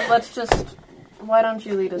 Akita, let's just... Why don't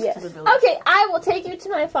you lead us Yes. to the village? Okay, I will take you to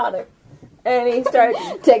my father. And he starts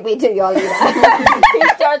Take me to Yolanda. he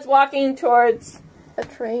starts walking towards a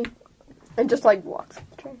train. And just like walks.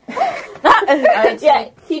 tree. Yeah,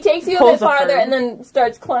 he takes you a Pulls bit a farther fern. and then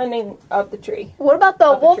starts climbing up the tree. What about the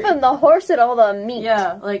Up a wolf tree. and the horse and all the meat?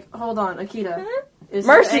 Yeah, like, hold on, Akita. Is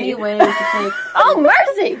Mercy. there any way we could take... Oh,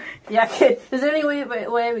 mercy! Yeah, kid. Is there any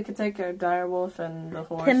way we could take our direwolf and the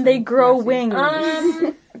horse? Can they and grow Mercy? wings?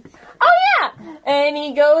 Oh yeah! And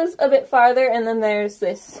he goes a bit farther and then there's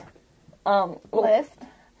this Lift.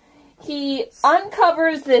 he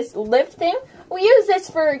uncovers this lift thing. We use this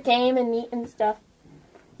for game and meat and stuff.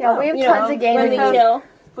 Yeah, we have You tons know, of game when and we meat. kill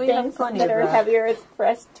We have things plenty that of are that. too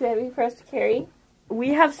heavy for us to carry.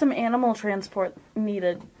 We have some animal transport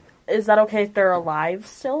needed. Is that okay if they're alive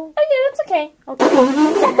still? Oh yeah, that's okay. Do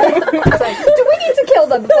we need to kill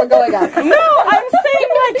them before going up? No, I'm saying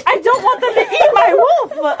like I don't want them to eat my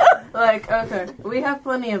wolf. Like, okay, we have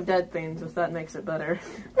plenty of dead things, if that makes it better.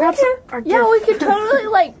 That's Yeah, we could totally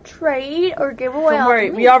like trade or give away. Don't all worry,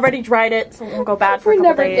 the we meat. already dried it, so it won't go bad for We're a couple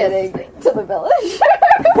never days. getting to the village.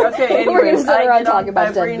 Okay, We're gonna anyways, sit around I talking about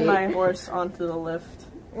I dead bring meat. my horse onto the lift.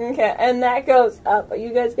 Okay, and that goes up. Are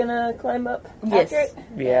you guys gonna climb up Yes. after it?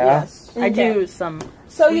 Yeah. Yes. I Okay. do some.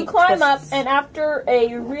 So you sweet climb up, twists. and after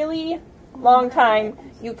a really long time,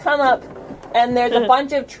 you come up, and there's a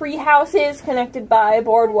bunch of tree houses connected by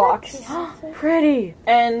boardwalks. Pretty.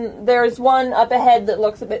 And there's one up ahead that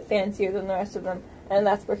looks a bit fancier than the rest of them, and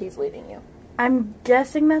that's where he's leading you. I'm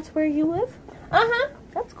guessing that's where you live. Uh-huh.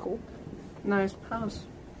 That's cool. Nice house.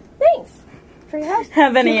 Thanks.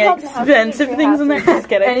 Have any expensive things in there? Just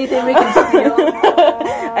kidding. Anything we can steal?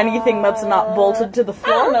 Anything that's not bolted to the I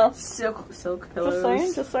don't floor? know. Silk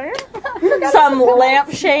Just saying. Some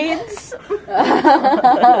lampshades.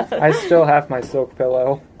 I still have my silk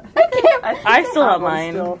pillow. I still have one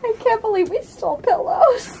mine. still. I can't believe we stole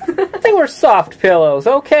pillows. They were soft pillows,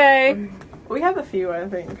 okay? We have a few, I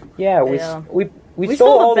think. Yeah, Yeah. we We stole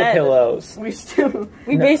stole the all the bed. pillows. We still.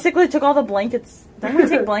 We No. basically took all the blankets. Didn't we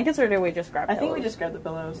take blankets or did we just grab I think we pillows? just grabbed the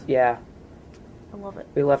pillows. Yeah, I love it.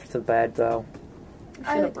 we left the bed though. We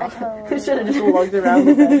should have just lugged around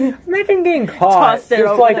with it. Imagine getting caught, Tossed it just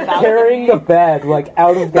over like the balcony. carrying the bed like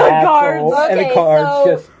out of the, The axle, guards. and Okay, the guards so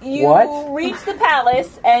just you what? reach the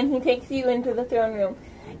palace, and he takes you into the throne room.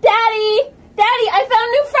 Daddy! Daddy, I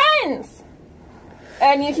found new friends!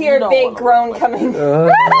 And you hear a No, big no, groan coming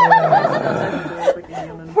Freaking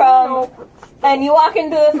human. from... And you walk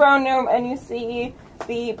into the throne room, and you see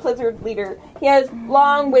the Blizzard leader. He has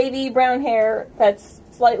long, wavy brown hair that's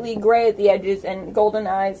slightly gray at the edges and golden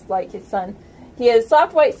eyes like his son. He has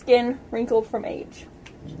soft white skin, wrinkled from age.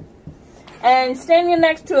 And standing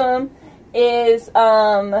next to him is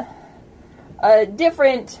a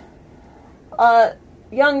different,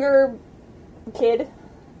 younger kid.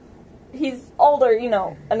 He's older, you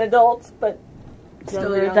know, an adult, but Still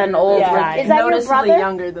Younger younger than old Yeah. guy. Is that your noticeably brother?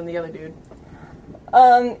 younger than the other dude.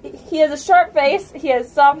 he has a sharp face, he has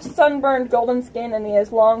soft, sunburned golden skin, and he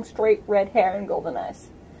has long, straight red hair and golden eyes.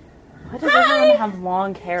 Why does everyone have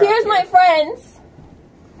long hair? Here's up my here? friends!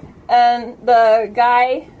 And the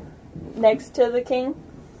guy next to the king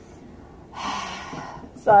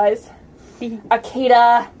sighs.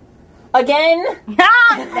 Akita. Again?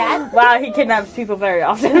 Wow, he kidnaps people very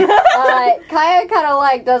often. Kaya kind of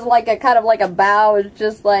like does like a kind of like a bow, is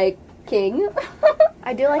just like king.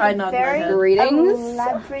 I do like I a nod my very head. Greetings.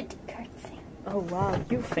 elaborate curtsy. Oh wow,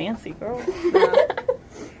 you fancy girl.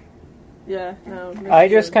 Yeah, no. I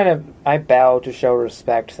just kind of I bow to show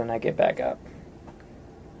respect, then I get back up.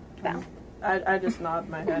 I just nod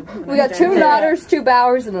my head. and We got I two stand there. nodders, 2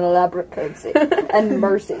 bowers, and an elaborate curtsy. And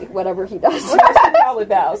mercy, whatever he does. Probably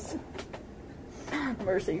bows.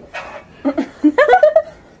 Mercy.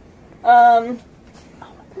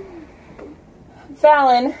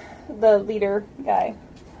 Fallon, the leader guy,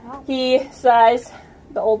 he sighs.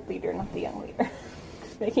 The old leader, not the young leader.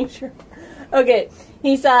 Just making sure. Okay,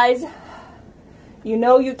 he sighs. You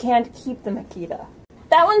know you can't keep the Makita.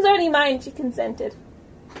 That one's already mine. She consented.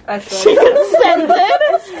 I said.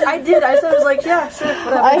 I did. I said, I was like, yeah, sure,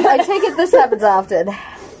 whatever. I take it this happens often.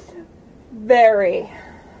 Very.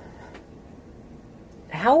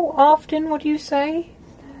 How often would you say?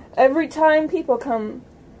 Every time people come,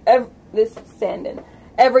 this is Sandon.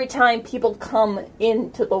 Every time people come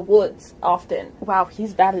into the woods, often. Wow,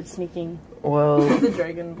 he's bad at sneaking. Well, The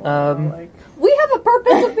dragon ball, like. We have a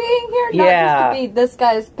purpose of being here, not Yeah. just to be this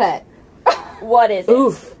guy's pet. What is it?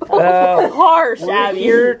 oof. Harsh, We're Abby.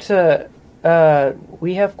 here to.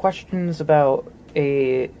 We have questions about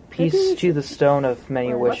a piece to the stone of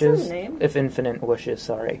many What's his wishes, name? if infinite wishes.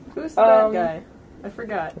 Sorry, Who's the bad guy? I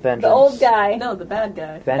forgot. vengeance. The old guy. No, the bad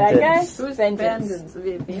guy. Bad guy? Vengeance. Who's Vengeance.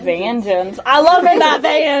 Vengeance. I love that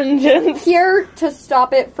vengeance. Here to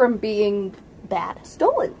stop it from being Bad.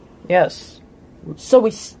 stolen. Yes. So we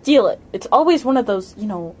steal it. It's always one of those,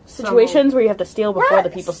 situations where you have to steal before the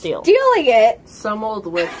people steal. Stealing it. Some old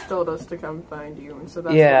witch told us to come find you, and so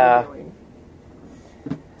that's Yeah. what we're doing.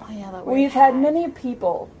 Oh yeah, that We've had many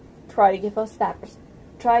people try to give us that,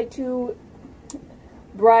 try to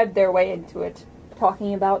bribe their way into it,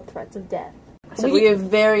 talking about threats of death. So we have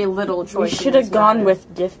very little We choice. should have gone with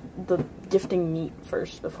the gifting meat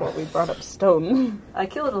first before we brought up stone. I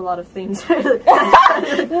killed a lot of things.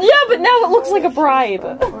 Yeah, but now it looks like a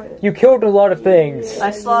bribe. You killed a lot of things.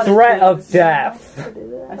 I slaughtered Threat of things. death.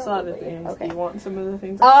 I slaughtered things. Okay. Do you want some of the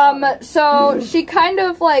things? I slaughtered? So she kind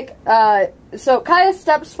of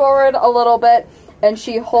steps forward a little bit, and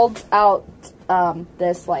she holds out,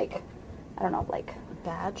 this, like, I don't know, like,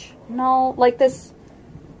 Badge. no, like this,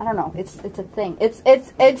 I don't know, it's a thing. It's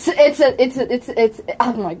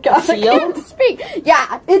oh my god, I can't speak.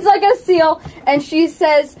 Yeah, it's like a seal, and she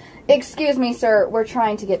says, "Excuse me, sir, we're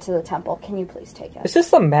trying to get to the temple. Can you please take us?" Is this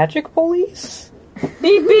the magic police?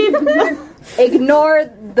 Beep beep. Ignore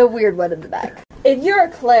the weird one in the back. If you're a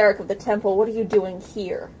cleric of the temple, what are you doing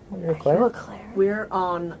here? You're clear? We're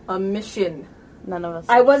on a mission. None of us.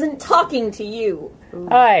 I wasn't talking to you.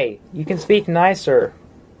 Hi, you can speak nicer.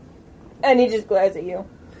 And he just glares at you.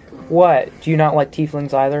 What? Do you not like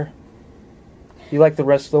tieflings either? You like the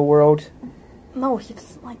rest of the world? No, he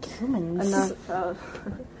doesn't like humans. Enough.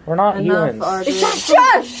 We're not Enough. humans.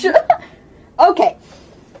 Shush! Okay.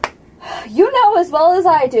 You know as well as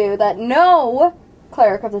I do that no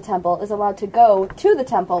cleric of the temple is allowed to go to the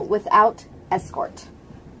temple without escort.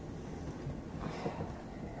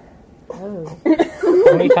 Oh.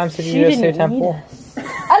 How many times did you just say didn't need temple? us.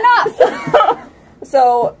 Enough!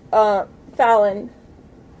 So, Fallon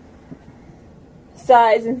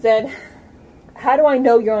sighs and said, "How do I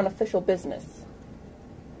know you're on official business?"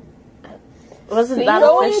 Wasn't that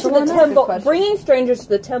Going to official? the enough? temple, Good question. bringing strangers to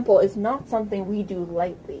the temple is not something we do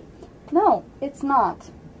lightly. No, it's not.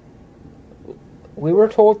 We were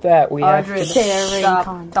told that we have Audrey, to... Sharing stop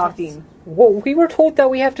contest. talking. Well, we were told that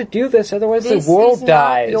we have to do this, otherwise This the world is not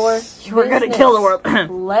dies. your We're gonna business. kill the world.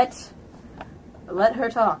 Let her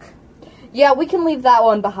talk. Yeah, we can leave that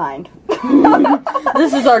one behind.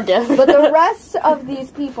 This is our gift. But the rest of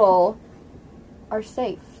these people are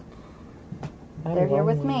safe. I'm They're here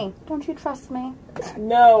with lonely. me. Don't you trust me?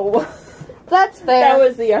 No. That's fair. That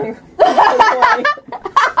was the young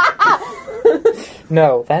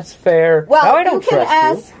No, that's fair. Well, now I don't you can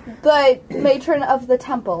trust ask the matron of the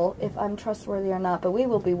temple if I'm trustworthy or not, but we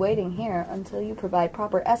will be waiting here until you provide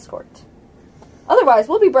proper escort. Otherwise,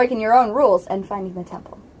 we'll be breaking your own rules and finding the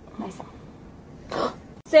temple. Myself.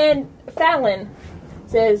 Fallon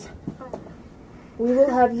says, "We will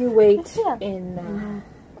have you wait Yeah. in."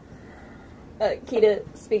 Kita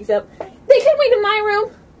speaks up. "They can wait in my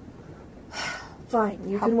room." Fine,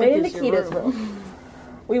 you How can big wait in is your Nikita's room.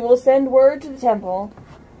 We will send word to the temple.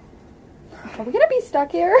 Are we gonna be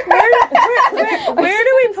stuck here? Where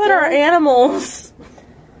do we put our animals?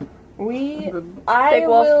 I Big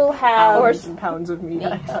wolf. will have. Pounds and pounds of meat.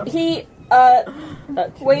 I have. He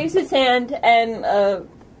waves his hand, and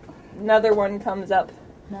another one comes up.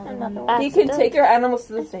 He can take your animals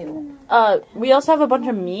to the stable. We also have a bunch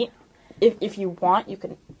of meat. If you want, you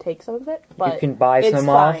can take some of it. you. But You can buy it's some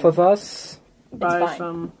off fine. of us. Buy fine.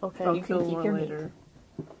 some. okay, I'll you kill can keep more your later.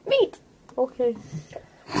 Meat. Okay.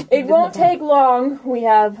 It won't take long. We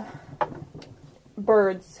have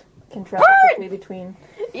birds can travel quickly between.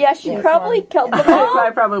 Yeah, she Yes, probably one. killed them.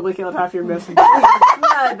 I probably killed half your messengers.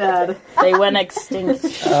 My bad. They went extinct.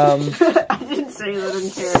 I didn't say that in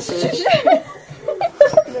character.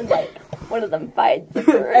 One of them finds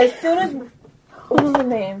As soon as what's her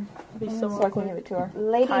name? So I can give it to her.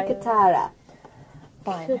 Lady Katara.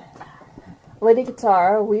 Fine. Lady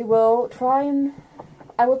Katara, we will try and.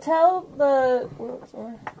 I will tell the.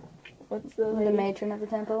 What's the lady? The matron of the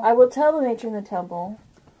temple. I will tell the matron of the temple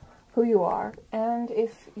who you are, and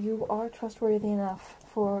if you are trustworthy enough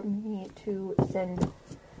for me to send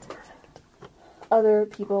other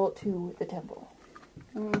people to the temple.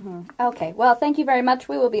 Okay, well, thank you very much.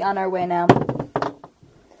 We will be on our way now.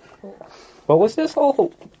 What was this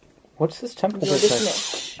whole... What's this temple You're business?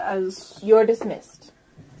 dismissed. As You're dismissed.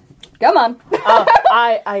 Come on.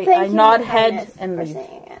 I nod head and leave.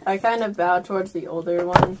 I kind of bow towards the older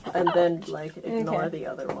one and then like ignore the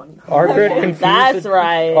other one. Ardred That's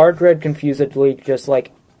right. Ardred confusedly just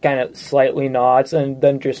like kind of slightly nods and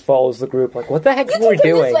then just follows the group like, what the heck are we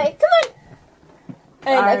doing? This way. Come on.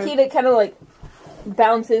 And Akita kind of like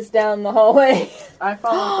bounces down the hallway. I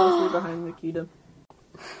follow closely behind Nikita.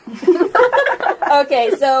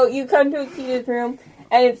 Okay, so you come to Akita's room,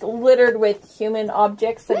 and it's littered with human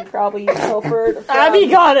objects that he probably pilfered from. Abby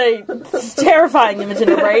got a terrifying image in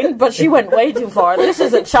her brain, but she went way too far. This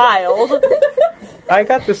is a child. I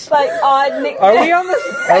got this. like odd nicknames.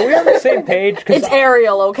 Are we on the same page? 'Cause It's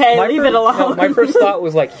Ariel, okay? Leave it alone. No, my first thought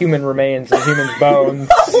was like human remains and human bones.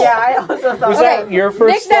 Yeah, I also thought Was that your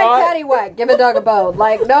first Knick-knack, thought? paddywhack. Give a dog a bone.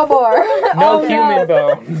 Like, no more. No human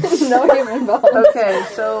bones. No human bones. Okay,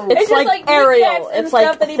 so It's just like, like Ariel. knickknacks and It's like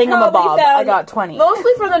stuff that he probably thingamabob. I found. got 20.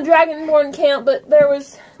 Mostly from the Dragonborn camp, but there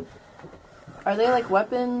was are they like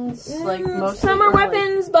weapons? Like most some are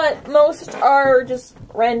weapons, but most are just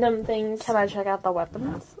random things. Can I check out the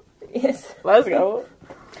weapons? Yes. Let's go.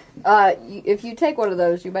 If you take one of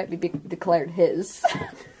those, you might be declared his.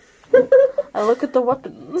 I look at the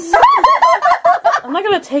weapons. I'm not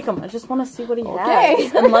gonna take them. I just want to see what he Okay.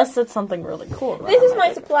 has. Unless it's something really cool. This is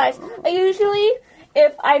my supplies. I usually,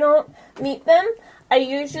 if I don't meet them, I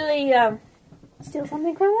usually Steal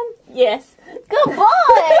something from him? yes. Good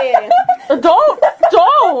boy. Don't!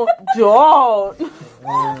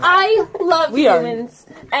 I love We are- humans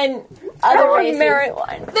and other would races. marry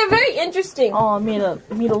one. They're very interesting. Oh, meet a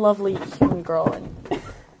lovely human girl. And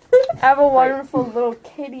Have a wonderful little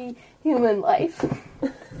kitty human life.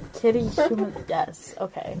 kitty human. Yes.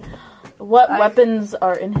 Okay. What weapons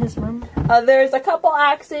are in his room? There's a couple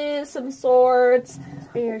axes, some swords,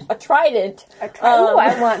 Spears. a trident, Oh,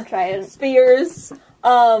 I want trident. spears,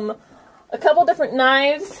 a couple different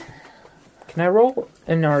knives. Can I roll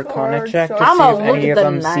an Arcana Sword, check to sword. see I'ma if look any at of the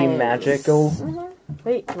them seem knives. magical?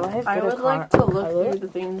 Wait, do I have I good would like to look through the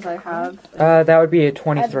things I have. That would be a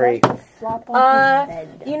 23. I'd like to flop on his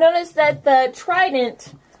bed. You notice that the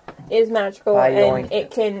trident is magical Aye, and yoink.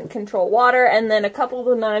 it can control water, and then a couple of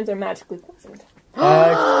the knives are magically poisoned.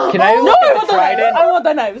 Can I No, look I at want the the knives. trident? I want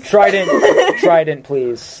the knives. Trident,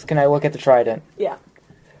 please. Can I look at the trident? Yeah.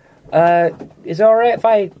 Is it alright if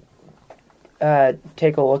I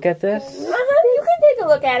take a look at this? You can take a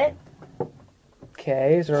look at it.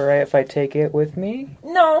 Okay, is it alright if I take it with me?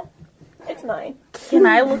 No, it's mine. Can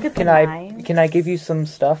I look at the knives? Can I give you some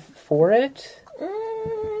stuff for it?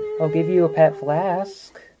 Mm. I'll give you a pet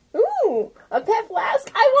flask. Ooh, a pet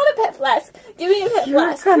flask. I want a pet flask. Give me a pet You're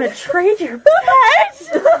flask. gonna trade your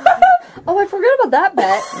pet? Oh, I forgot about that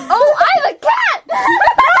bet. Oh, I have a cat.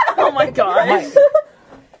 Oh my god.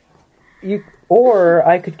 Or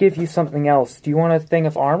I could give you something else. Do you want a thing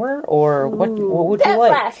of armor, or what would you Pet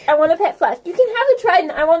like? flask. I want a pet flask. You can have the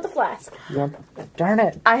trident. I want the flask. You want? Darn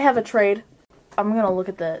it! I have a trade. I'm gonna look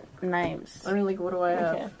at the knives. I mean, like, what do I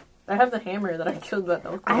have? Okay. I have the hammer that I killed that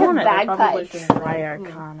elk. I have with. bagpipes. Probably shouldn't Try try.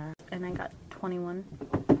 Arcana. And I got 21.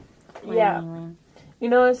 Yeah. You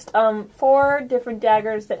noticed 4 different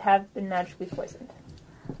daggers that have been magically poisoned.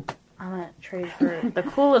 I'm gonna trade for the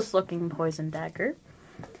coolest looking poison dagger.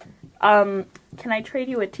 Can I trade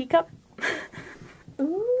you a teacup?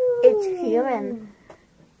 Ooh. It's human.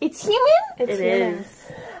 It's human? It's It human.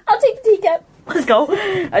 is. I'll take the teacup. Let's go.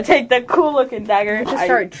 I take the cool looking dagger. Just I-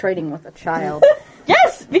 started trading with a child.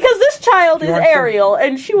 Yes, because this child Do is you want some- Ariel,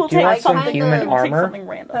 and she will do you take want some something. human take armor? something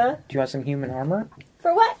random. Huh? Do you want some human armor?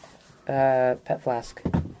 For what? Pet flask.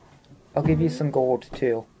 I'll give you some gold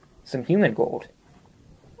too. Some human gold.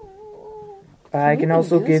 I can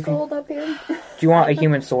also give you. Gold up here. Do you want a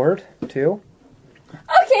human sword too?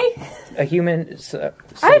 Okay. A human.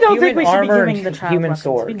 I don't human think we should be armor giving and the child human weapons.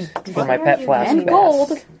 sword We need- for my pet flask. And vest.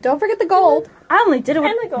 gold. Don't forget the gold. I only did it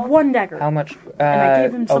And the with gold. one dagger. How much? I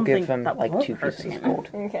gave him I'll something give him that like won't 2 hurt pieces of him. gold.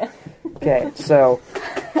 Okay. Okay, so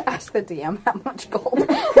Ask the DM how much gold,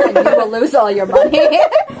 and you will lose all your money.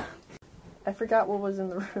 I forgot what was in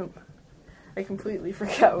the room. I completely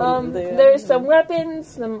forgot what was there. There's some weapons,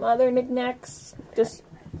 some other knickknacks, just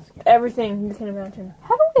everything you can imagine.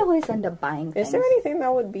 How do we always end up buying things? Is there anything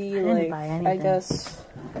that would be didn't like? buy I anything.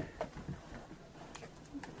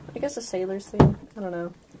 guess a sailor's thing. I don't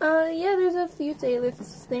know. Yeah, there's a few sailors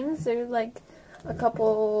things. There's like a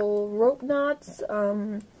couple rope knots.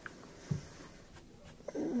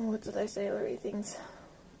 What did I say? Things.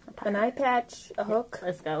 An eye patch, a hook,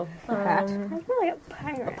 Let's go. hat. I feel like a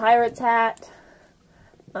pirate. a pirate's hat.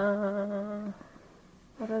 What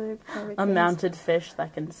other pirate A things? mounted fish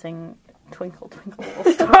that can sing Twinkle Twinkle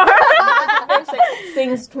Little Star.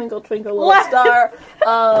 Sings Twinkle Twinkle Little Star.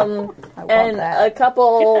 I want And that. a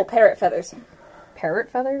couple parrot feathers.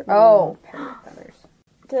 Parrot feather? Oh, parrot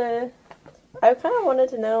feathers. I kind of wanted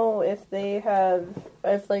to know if they have,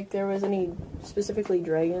 if like there was any specifically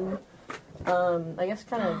dragon, I guess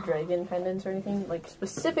kind of dragon pendants or anything, like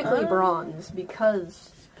specifically bronze,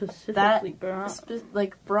 because Specifically, bro.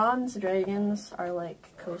 like bronze dragons are like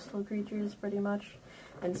coastal creatures pretty much,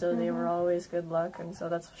 and so they were always good luck, and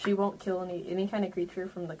so she won't kill any kind of creature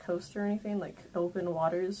from the coast or anything, like open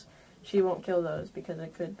waters. She won't kill those because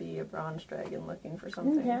it could be a bronze dragon looking for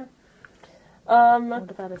something. Yeah. What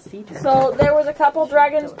about a sea dragon? So there was a couple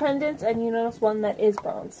dragons pendants, and you notice one that is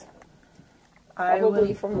bronze.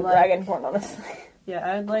 Probably from the dragon horn, honestly.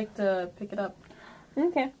 Yeah, I'd like to pick it up.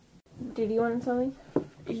 Okay. Did you want something?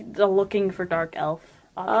 The looking for dark elf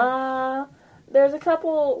object. There's a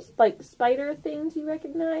couple like spider things you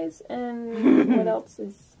recognize, and what else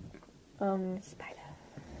is spider?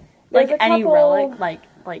 Like There's a any couple- relic,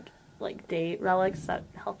 like day relics that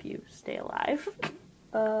help you stay alive.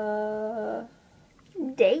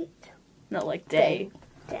 Date? No, like day.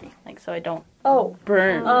 Day. Like so I don't Oh.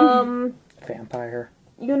 burn. Vampire.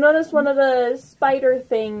 You notice one of the spider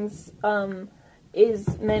things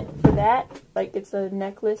is meant for that. Like it's a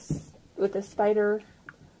necklace with a spider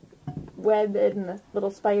web and a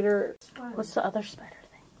little spider. What's the other spider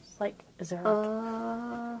things? Like, is there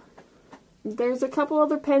like... There's a couple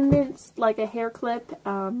other pendants, like a hair clip.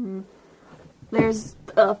 There's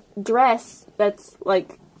a dress that's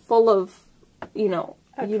like full of, you know,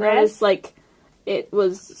 A you dress? notice like it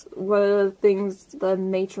was one of the things the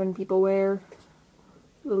matron people wear,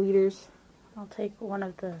 the leaders. I'll take one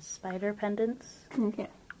of the spider pendants Okay.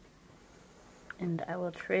 and I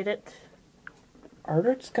will trade it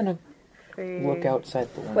Ardrick's gonna for... look outside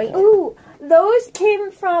the window. Wait. Ooh, those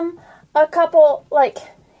came from a couple like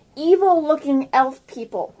evil-looking elf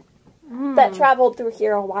people that traveled through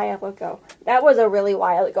here a while ago. That was a really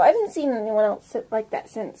while ago. I haven't seen anyone else like that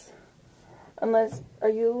since. Unless, are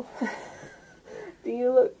you? Do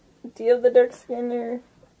you have the dark skin, or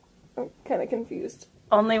I'm kind of confused.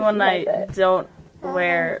 Only when Like I that. don't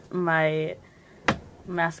wear my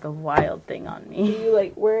Mask of Wild thing on Do me. you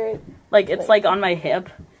like wear it? Like, it's like on my hip,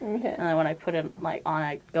 Okay. and then when I put it like on,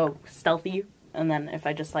 I go stealthy, and then if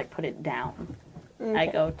I just like put it down, I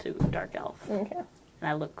Okay. go to Dark Elf, Okay. and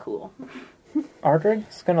I look cool.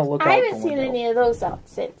 Ardrick's gonna look out I the haven't seen window. any of those out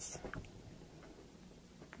since.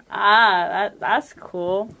 That's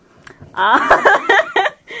cool.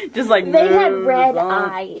 Just like They had moves red on.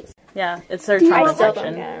 eyes. Yeah, it's their Do you trauma want something?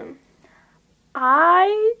 section.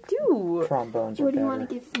 I do. Trombones are What do you better. want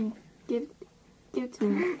to give me? Give it to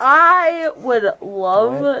me. I would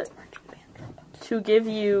love What? to give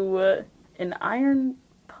you an iron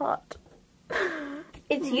pot.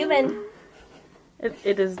 It's human.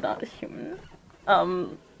 It is not a human.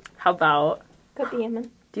 How about... Could be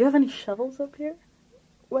human. Do you have any shovels up here?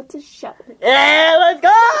 What's a shovel? Yeah, let's go!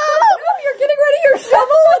 Oh, you're getting rid of your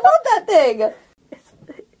shovel? I love that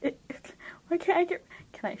thing! Why can't I get...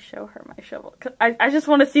 Can I show her my shovel? 'Cause I just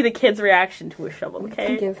want to see the kid's reaction to a shovel,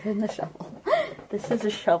 okay? Give him the shovel. This is a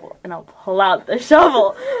shovel, and I'll pull out the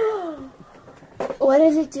shovel. What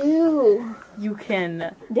does it do? You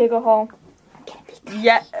can... Dig a hole.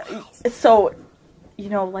 Yeah, so... You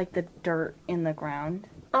know, like the dirt in the ground?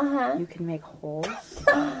 Uh-huh. You can make holes.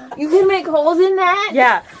 You can make holes in that?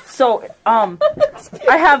 Yeah, so,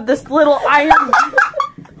 I have this little iron...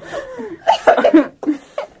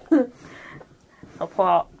 I'll pull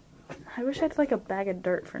out... I wish I had, like, a bag of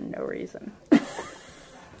dirt for no reason.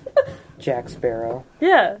 Jack Sparrow.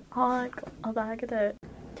 Yeah, like, a bag of dirt.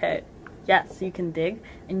 Okay, yeah, so you can dig,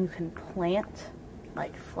 and you can plant,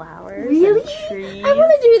 like, flowers Really? and trees. I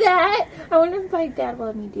want to do that. I wonder if my dad will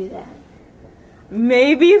let me do that.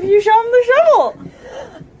 Maybe if you show him the shovel!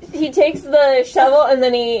 He takes the shovel and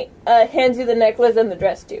then he hands you the necklace and the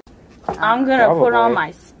dress too. I'm gonna put on Probably.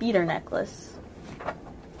 my speeder necklace.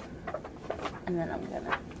 And then I'm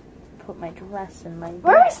gonna put my dress in my...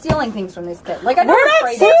 Why are we stealing things from this kid? Like, I know We're not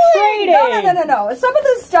trading. trading! No. Some of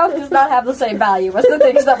this stuff does not have the same value as the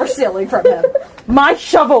things that we're stealing from him. My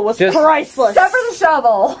shovel was Just- priceless! Except for the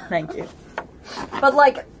shovel. Thank you. But,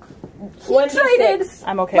 like, he 1d6. traded,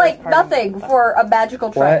 I'm okay like, with parting, nothing but- for a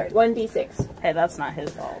magical treasure. 1d6. Hey, that's not his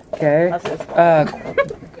fault. Okay. That's his fault.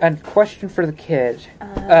 A question for the kid.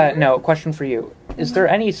 No, question for you. Is there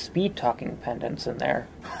any speed talking pendants in there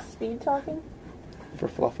Speed talking? for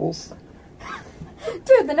Fluffles?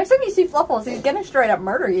 Dude, the next time you see Fluffles, he's gonna straight up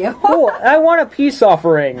murder you. Cool. I want a peace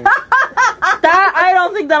offering. That, I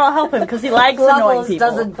don't think that'll help him, because he likes annoying Fluffles people.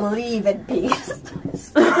 doesn't believe in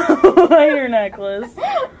peace. Your necklace.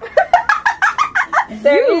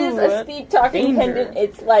 There You is a speed talking danger. pendant.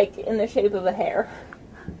 It's like in the shape of a hair.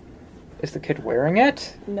 Is the kid wearing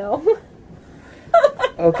it? No.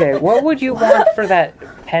 Okay, what would you want for that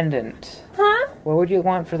pendant? Huh? What would you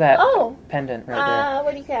want for that Oh. pendant right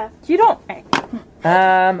What do you have? You don't... there?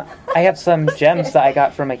 I have some gems that I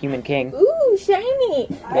got from a human king. Ooh, shiny.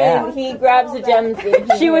 Yeah. And he grabs the gems.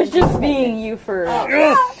 And She was just being you for...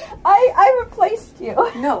 I replaced you.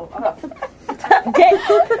 No.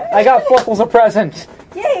 I got Fluffles a present.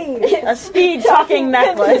 Yay! A speed talking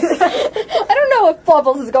necklace. I don't know if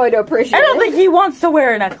Fluffles is going to appreciate I don't it. think he wants to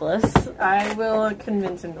wear a necklace. I will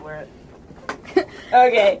convince him to wear it.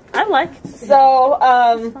 Okay, I like. so,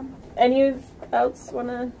 any else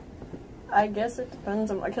wanna... I guess it depends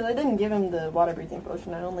on... Because I didn't give him the water breathing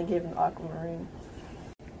potion. I only gave him aquamarine.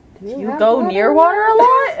 You go near water a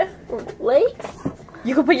lot? Lakes?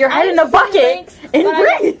 You can put your head I've in a seen bucket lakes, and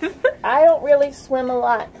but breathe. I don't really swim a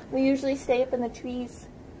lot. We usually stay up in the trees.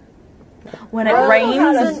 When it Well, rains,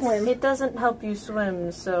 how to doesn't- swim. It doesn't help you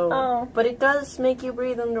swim, so... Oh. But it does make you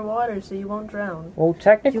breathe underwater, so you won't drown. Well, you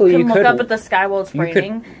technically, can look could. up at the sky while it's you could-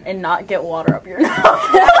 raining and not get water up your nose.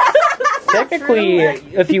 Technically,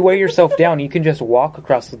 if you weigh yourself down, you can just walk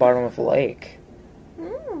across the bottom of the lake.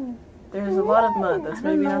 There's a lot of mud. That's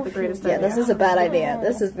maybe not the greatest Yeah, idea. this is a bad idea.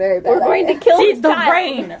 This is very bad. We're going to kill See, this the guy.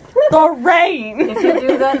 rain! The rain! If you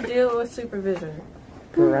do that, do it with supervision.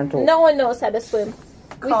 Parental. No one knows how to swim.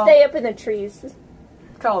 We Call- stay up in the trees.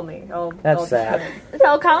 Call me. I'll That's just sad. come in.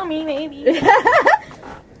 So call me, maybe.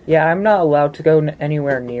 Yeah, I'm not allowed to go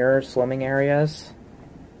anywhere near swimming areas.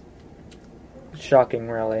 Shocking,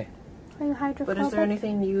 really. Are you hydrophobic? But is there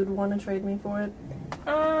anything you'd want to trade me for it?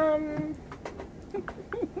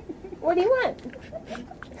 What do you want?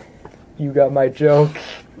 You got my joke.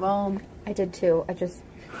 Well, I did too. I just...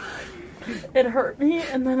 It hurt me,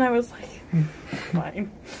 and then I was like,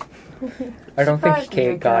 fine. I don't think Surprise me,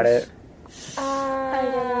 Kate got Jackass. it.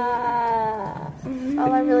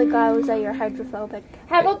 All I really got was that you're hydrophobic.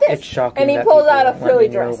 How about this? It's shocking. And he that pulls people out a won't let frilly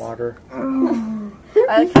me near dress. Water.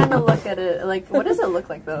 I kind of look at it like, what does it look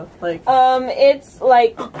like though? Like, It's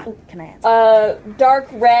like Can I answer? dark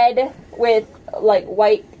red with like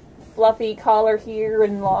white fluffy collar here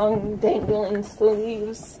and long dangling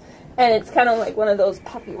sleeves, and it's kind of like one of those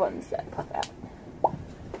puffy ones that puff out.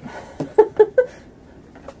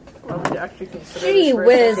 I would actually consider Gee this for a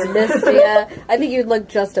whiz, second. Mistia. I think you'd look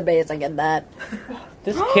just amazing in that.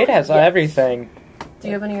 This kid has everything. Do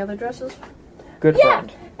you have any other dresses? Good Yeah.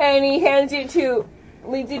 friend. And he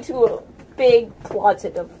leads you to a big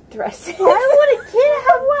closet of dresses. Why would a kid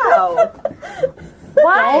have wow?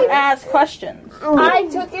 Don't ask questions. I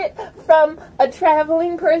took it from a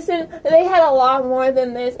traveling person. They had a lot more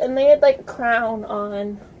than this, and they had like a crown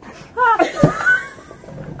on.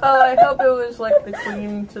 Oh, I hope it was like the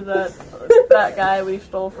queen to that guy we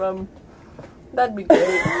stole from. That'd be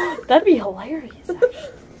great. That'd be hilarious.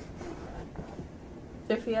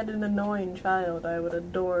 If he had an annoying child, I would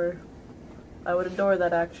adore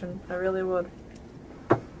that action. I really would.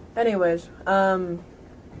 Anyways, I don't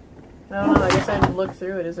know, I guess I had to look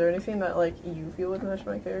through it. Is there anything that, like, you feel would match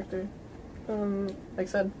my character? Like I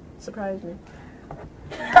said, surprise me.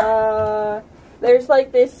 There's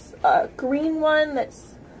like this green one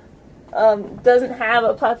that's doesn't have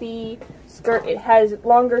a puffy skirt. It has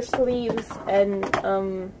longer sleeves and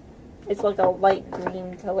it's like a light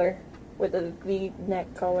green color with a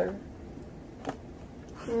V-neck collar.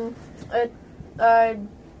 I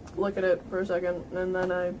look at it for a second, and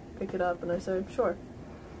then I pick it up and I say, sure.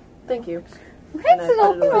 Thank you. And I It's put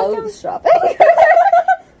it away. clothes shopping.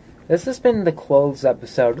 This has been the clothes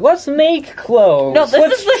episode. Let's make clothes. No, this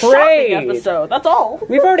Let's is the trade. shopping episode. That's all.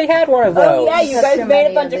 We've already had one of those. Oh yeah, you guys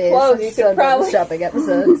made a bunch of clothes. You could probably. shopping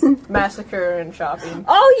episodes. Massacre and shopping.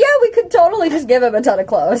 Oh yeah, we could totally just give him a ton of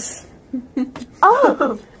clothes.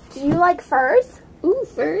 Oh, do you like furs? Ooh,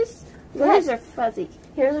 furs. Furs are fuzzy.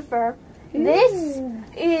 Here's a fur. This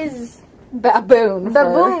is Baboon.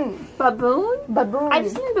 baboon. Baboon? Baboon. I've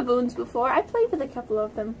seen baboons before. I played with a couple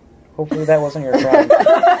of them. Hopefully that wasn't your friend.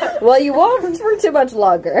 Well, you won't for too much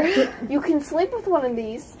longer. You can sleep with one of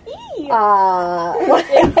these.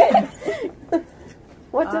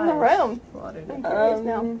 What's in the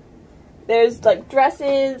room? There's like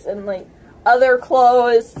dresses and like other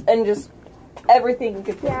clothes and just everything you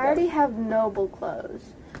could think Yeah, I already have noble clothes.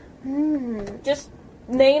 of. Just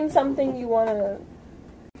name something you want to.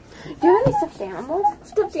 Do you have any stuffed animals?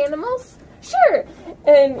 Stuffed animals? Sure.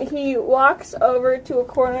 And he walks over to a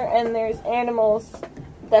corner and there's animals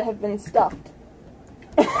that have been stuffed.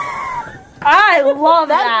 I love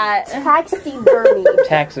that. Taxidermy.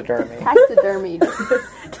 Taxidermy. Taxidermy.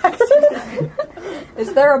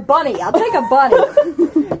 Is there a bunny? I'll take a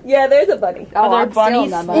bunny. Yeah, there's a bunny. Oh, Are there I'm stealing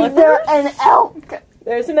bunnies? that bunny. Is there an elk?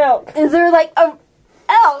 There's an elk. Is there like a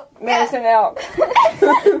elk? There's an elk. We don't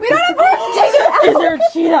have to take an elk. Is there a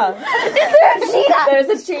cheetah? Is there a cheetah? There's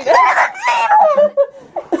a cheetah.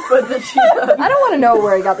 But the cheetah. I don't want to know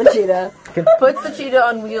where he got the cheetah. Put the cheetah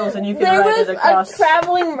on wheels and you can There ride was it across. a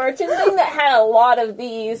traveling merchant thing that had a lot of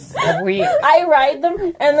these. Have we? I ride them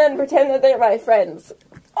and then pretend that they're my friends.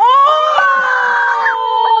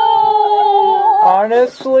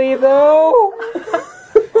 Honestly, though,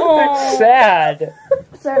 that's sad.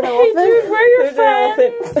 Is there an Hey, elephant? dude, where are your There's an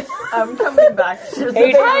friends? elephant. I'm coming back.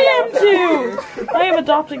 Hey, I am too. I am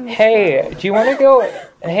adopting this. Hey, do you want to go?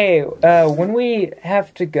 Hey, when we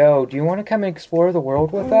have to go, do you want to come and explore the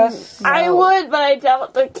world with us? I would, but I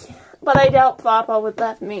doubt Papa would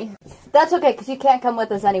let me. That's okay, because you can't come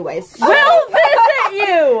with us anyways. We'll visit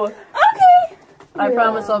you. Okay. I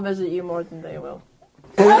promise I'll visit you more than they will.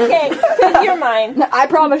 Okay. You're mine. I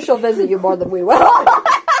promise she'll visit you more than we will.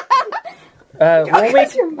 We'll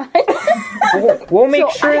make Your mind. we'll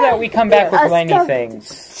make sure that we come back with many stuffed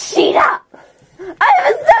things. Cheetah! I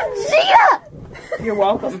have a stuffed cheetah! You're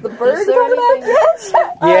welcome. The bird Is there coming out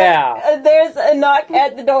yet? Yeah. There's a knock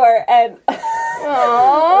at the door, and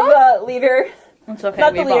the leader, It's okay.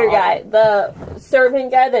 not we the leader bought. guy, the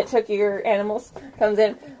servant guy that took your animals, comes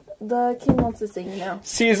in. The king wants to see you now.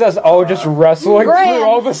 Sees us all just wrestling through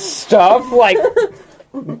all the stuff, like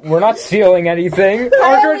we're not stealing anything.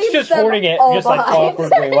 Arthur's leave just them holding it, all just like behind.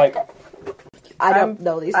 awkwardly, like. I don't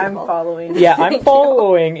know these I'm people. following. Yeah, I'm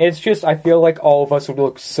following. It's just I feel like all of us would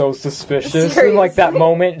look so suspicious. And like that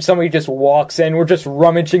moment, somebody just walks in. We're just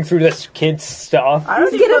rummaging through this kid's stuff. I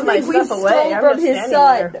don't He's even gonna put my think we stuff away. stole I'm from just his standing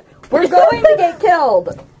son. there. We're going to get killed.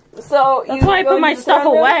 So That's why I put my stuff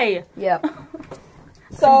away. Yep.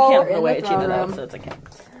 So Can't put in away the a cheetah throne though, room. so it's okay.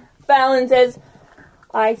 Fallon says,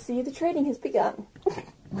 I see the trading has begun.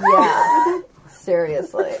 Yeah.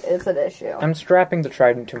 Seriously, it's an issue. I'm strapping the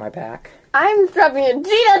trident to my back. I'm strapping a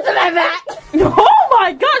cheetah to my back! Oh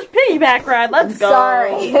my gosh, piggyback ride. Let's go.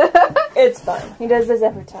 Sorry. It's fine. He does this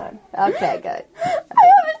every time. Okay, good. I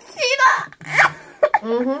have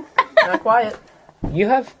a cheetah! Not quiet. You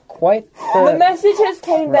have quite The the. message has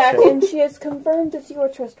came back, and she has confirmed that you are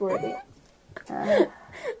trustworthy.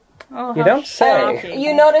 Oh, You how don't say. shocking.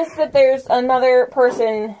 You notice that there's another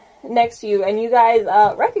person next to you, and you guys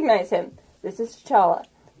recognize him. This is T'Challa.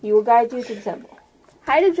 He will guide you to the temple.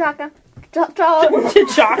 Hi, T'Chaka. T'Chaka.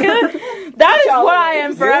 T'Chaka? That is what I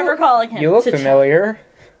am forever calling him. You look T'Chaka. familiar.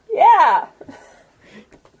 Yeah.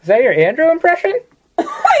 Is that your Andrew impression?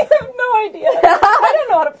 I have no idea. I don't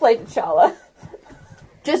know how to play T'Challa.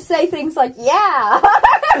 Just say things like, yeah.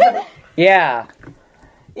 Yeah.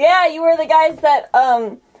 Yeah, you were the guys that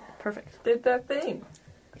Perfect. Did that thing.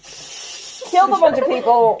 killed a bunch of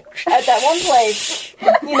people at that one place.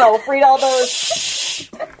 You know, freed all those.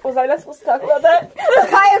 Was I not supposed to talk about that?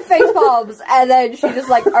 Kaya face palms, and then she just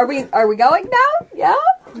like, are we going now? Yeah?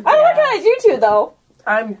 I recognize you two though.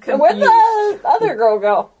 I'm confused. Where'd the other girl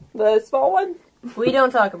go? The small one? We don't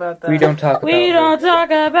talk about that. We don't talk about We don't talk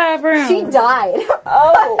about Brown. She died.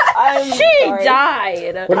 Oh, I'm She sorry.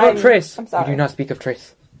 died. What about Trace? I'm sorry. We do not speak of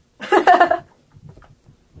Trace. I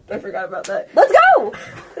forgot about that. Let's go!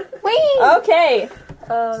 Wait! Okay,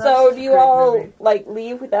 That's so a do you great all movie. like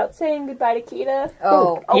leave without saying goodbye to Kita?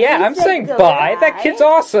 Oh. Yeah, we I'm said saying goodbye. bye. That kid's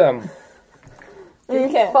awesome. Did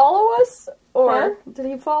Okay. he follow us? Or Huh? did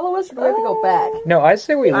he follow us? Or do we have to go back? No, I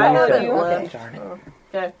say we I leave know him. you Okay. left. Darn it.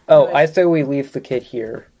 Okay. Oh, I say we leave the kid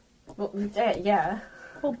here. Well, yeah.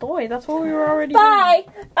 Oh boy, that's what we were already Bye.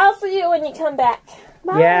 I'll see you when you come back.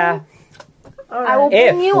 Bye. Yeah, All I will right.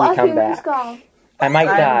 If bring you we a come human back. skull. I might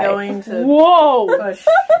I'm die. going doing. to Whoa! push.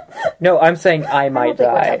 No, I'm saying I might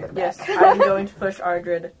think we're die. coming. Yes, I'm going to push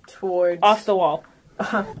Ardred towards. Off the wall.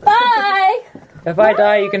 Bye. If I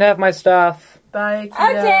die, you can have my stuff. Bye,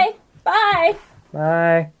 Kita. Okay. Bye.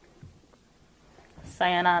 Bye.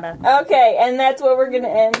 Sayonara. Okay, and that's where we're gonna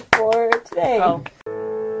end for today. Oh.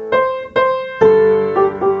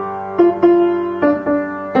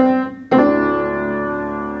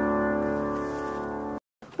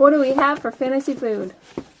 What do we have for fantasy food?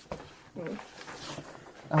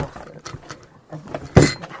 Oh.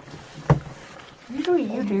 Usually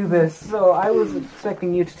you do this, so I was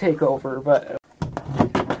expecting you to take over, but...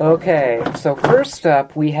 Okay, so first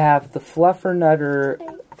up we have the Fluffernutter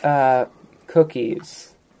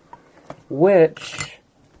cookies, which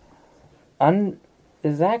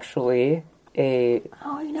is actually a...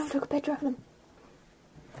 Oh, you never took a picture of them.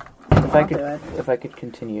 If I could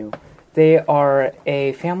continue. They are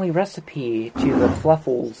a family recipe to the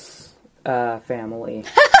Fluffles family.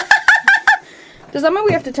 Does that mean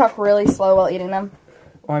we have to talk really slow while eating them?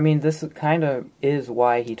 Well, I mean, this kind of is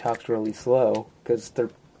why he talks really slow, because they're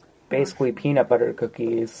basically peanut butter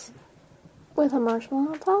cookies With a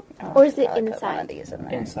marshmallow on top? Or is it I put one of inside? these in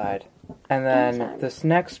there. inside. And then Inside. this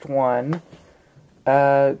next one,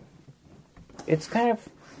 it's kind of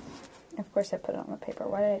Of course I put it on the paper.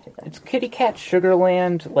 Why did I do that? It's Kitty Cat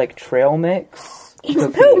Sugarland, like, trail mix. It's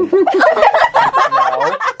cookie. poop!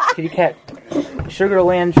 No, Kitty Cat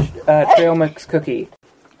Sugarland trail mix cookie.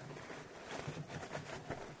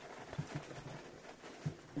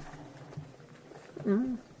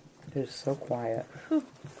 It is so quiet. I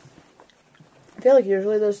feel like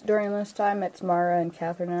usually during this time it's Mara and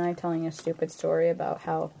Catherine and I telling a stupid story about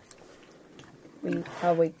how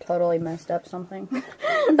we totally messed up something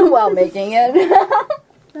while making it.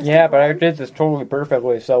 Yeah, but I did this totally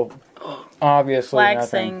perfectly, so obviously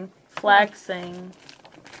nothing. Flexing.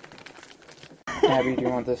 Abby, do you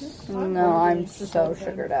want this? No, I'm so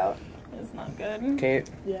sugared out. It's not good. Kate?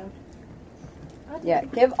 Yeah. Yeah,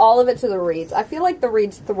 give all of it to the reeds. I feel like the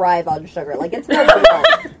reeds thrive on sugar. Like, it's their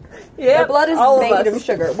blood. Their blood is made of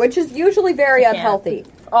sugar, which is usually very unhealthy.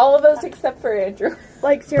 All of us except for Andrew.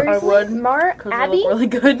 Like, seriously, I would, Abby really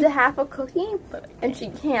good. to half a cookie, and she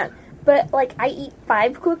can't. But, like, I eat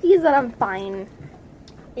 5 cookies and I'm fine.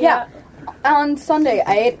 Yeah. On Sunday,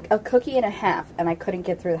 I ate a cookie and a half, and I couldn't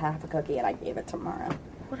get through the half a cookie, and I gave it to Mara.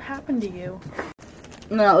 What happened to you?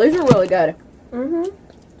 No, these are really good. Mm-hmm.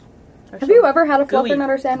 Have you ever had a gooey.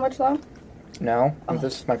 Fluffernutter sandwich, though? No,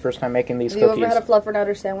 this is my first time making these Have you cookies. ever had a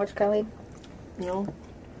Fluffernutter sandwich, Kylie? No,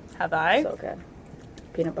 Have I? So good.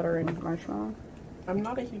 Peanut butter and marshmallow. I'm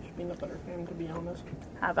not a huge peanut butter fan, to be honest.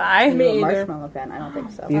 Have I? Are you a marshmallow fan? I don't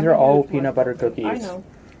think so. These are all peanut butter cookies. I know.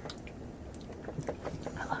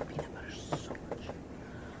 I love peanut butter so much.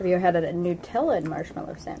 Have you had a Nutella and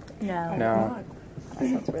marshmallow sandwich? No. No. That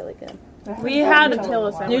sounds really good. We had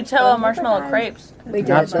Nutella sandwich. Nutella marshmallow crepes. We did.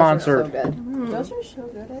 Not Those are sponsored. so good. Those are so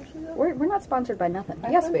good, actually, though. We're not sponsored by nothing.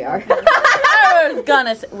 Yes, we are. I was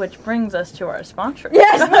gonna say, which brings us to our sponsor.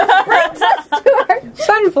 Yes, brings us to our...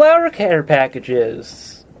 Sunflower care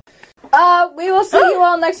packages. We will see you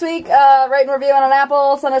all next week. Rate and review on an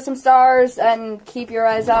Apple. Send us some stars, and keep your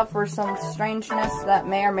eyes out for some strangeness that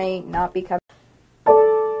may or may not be coming.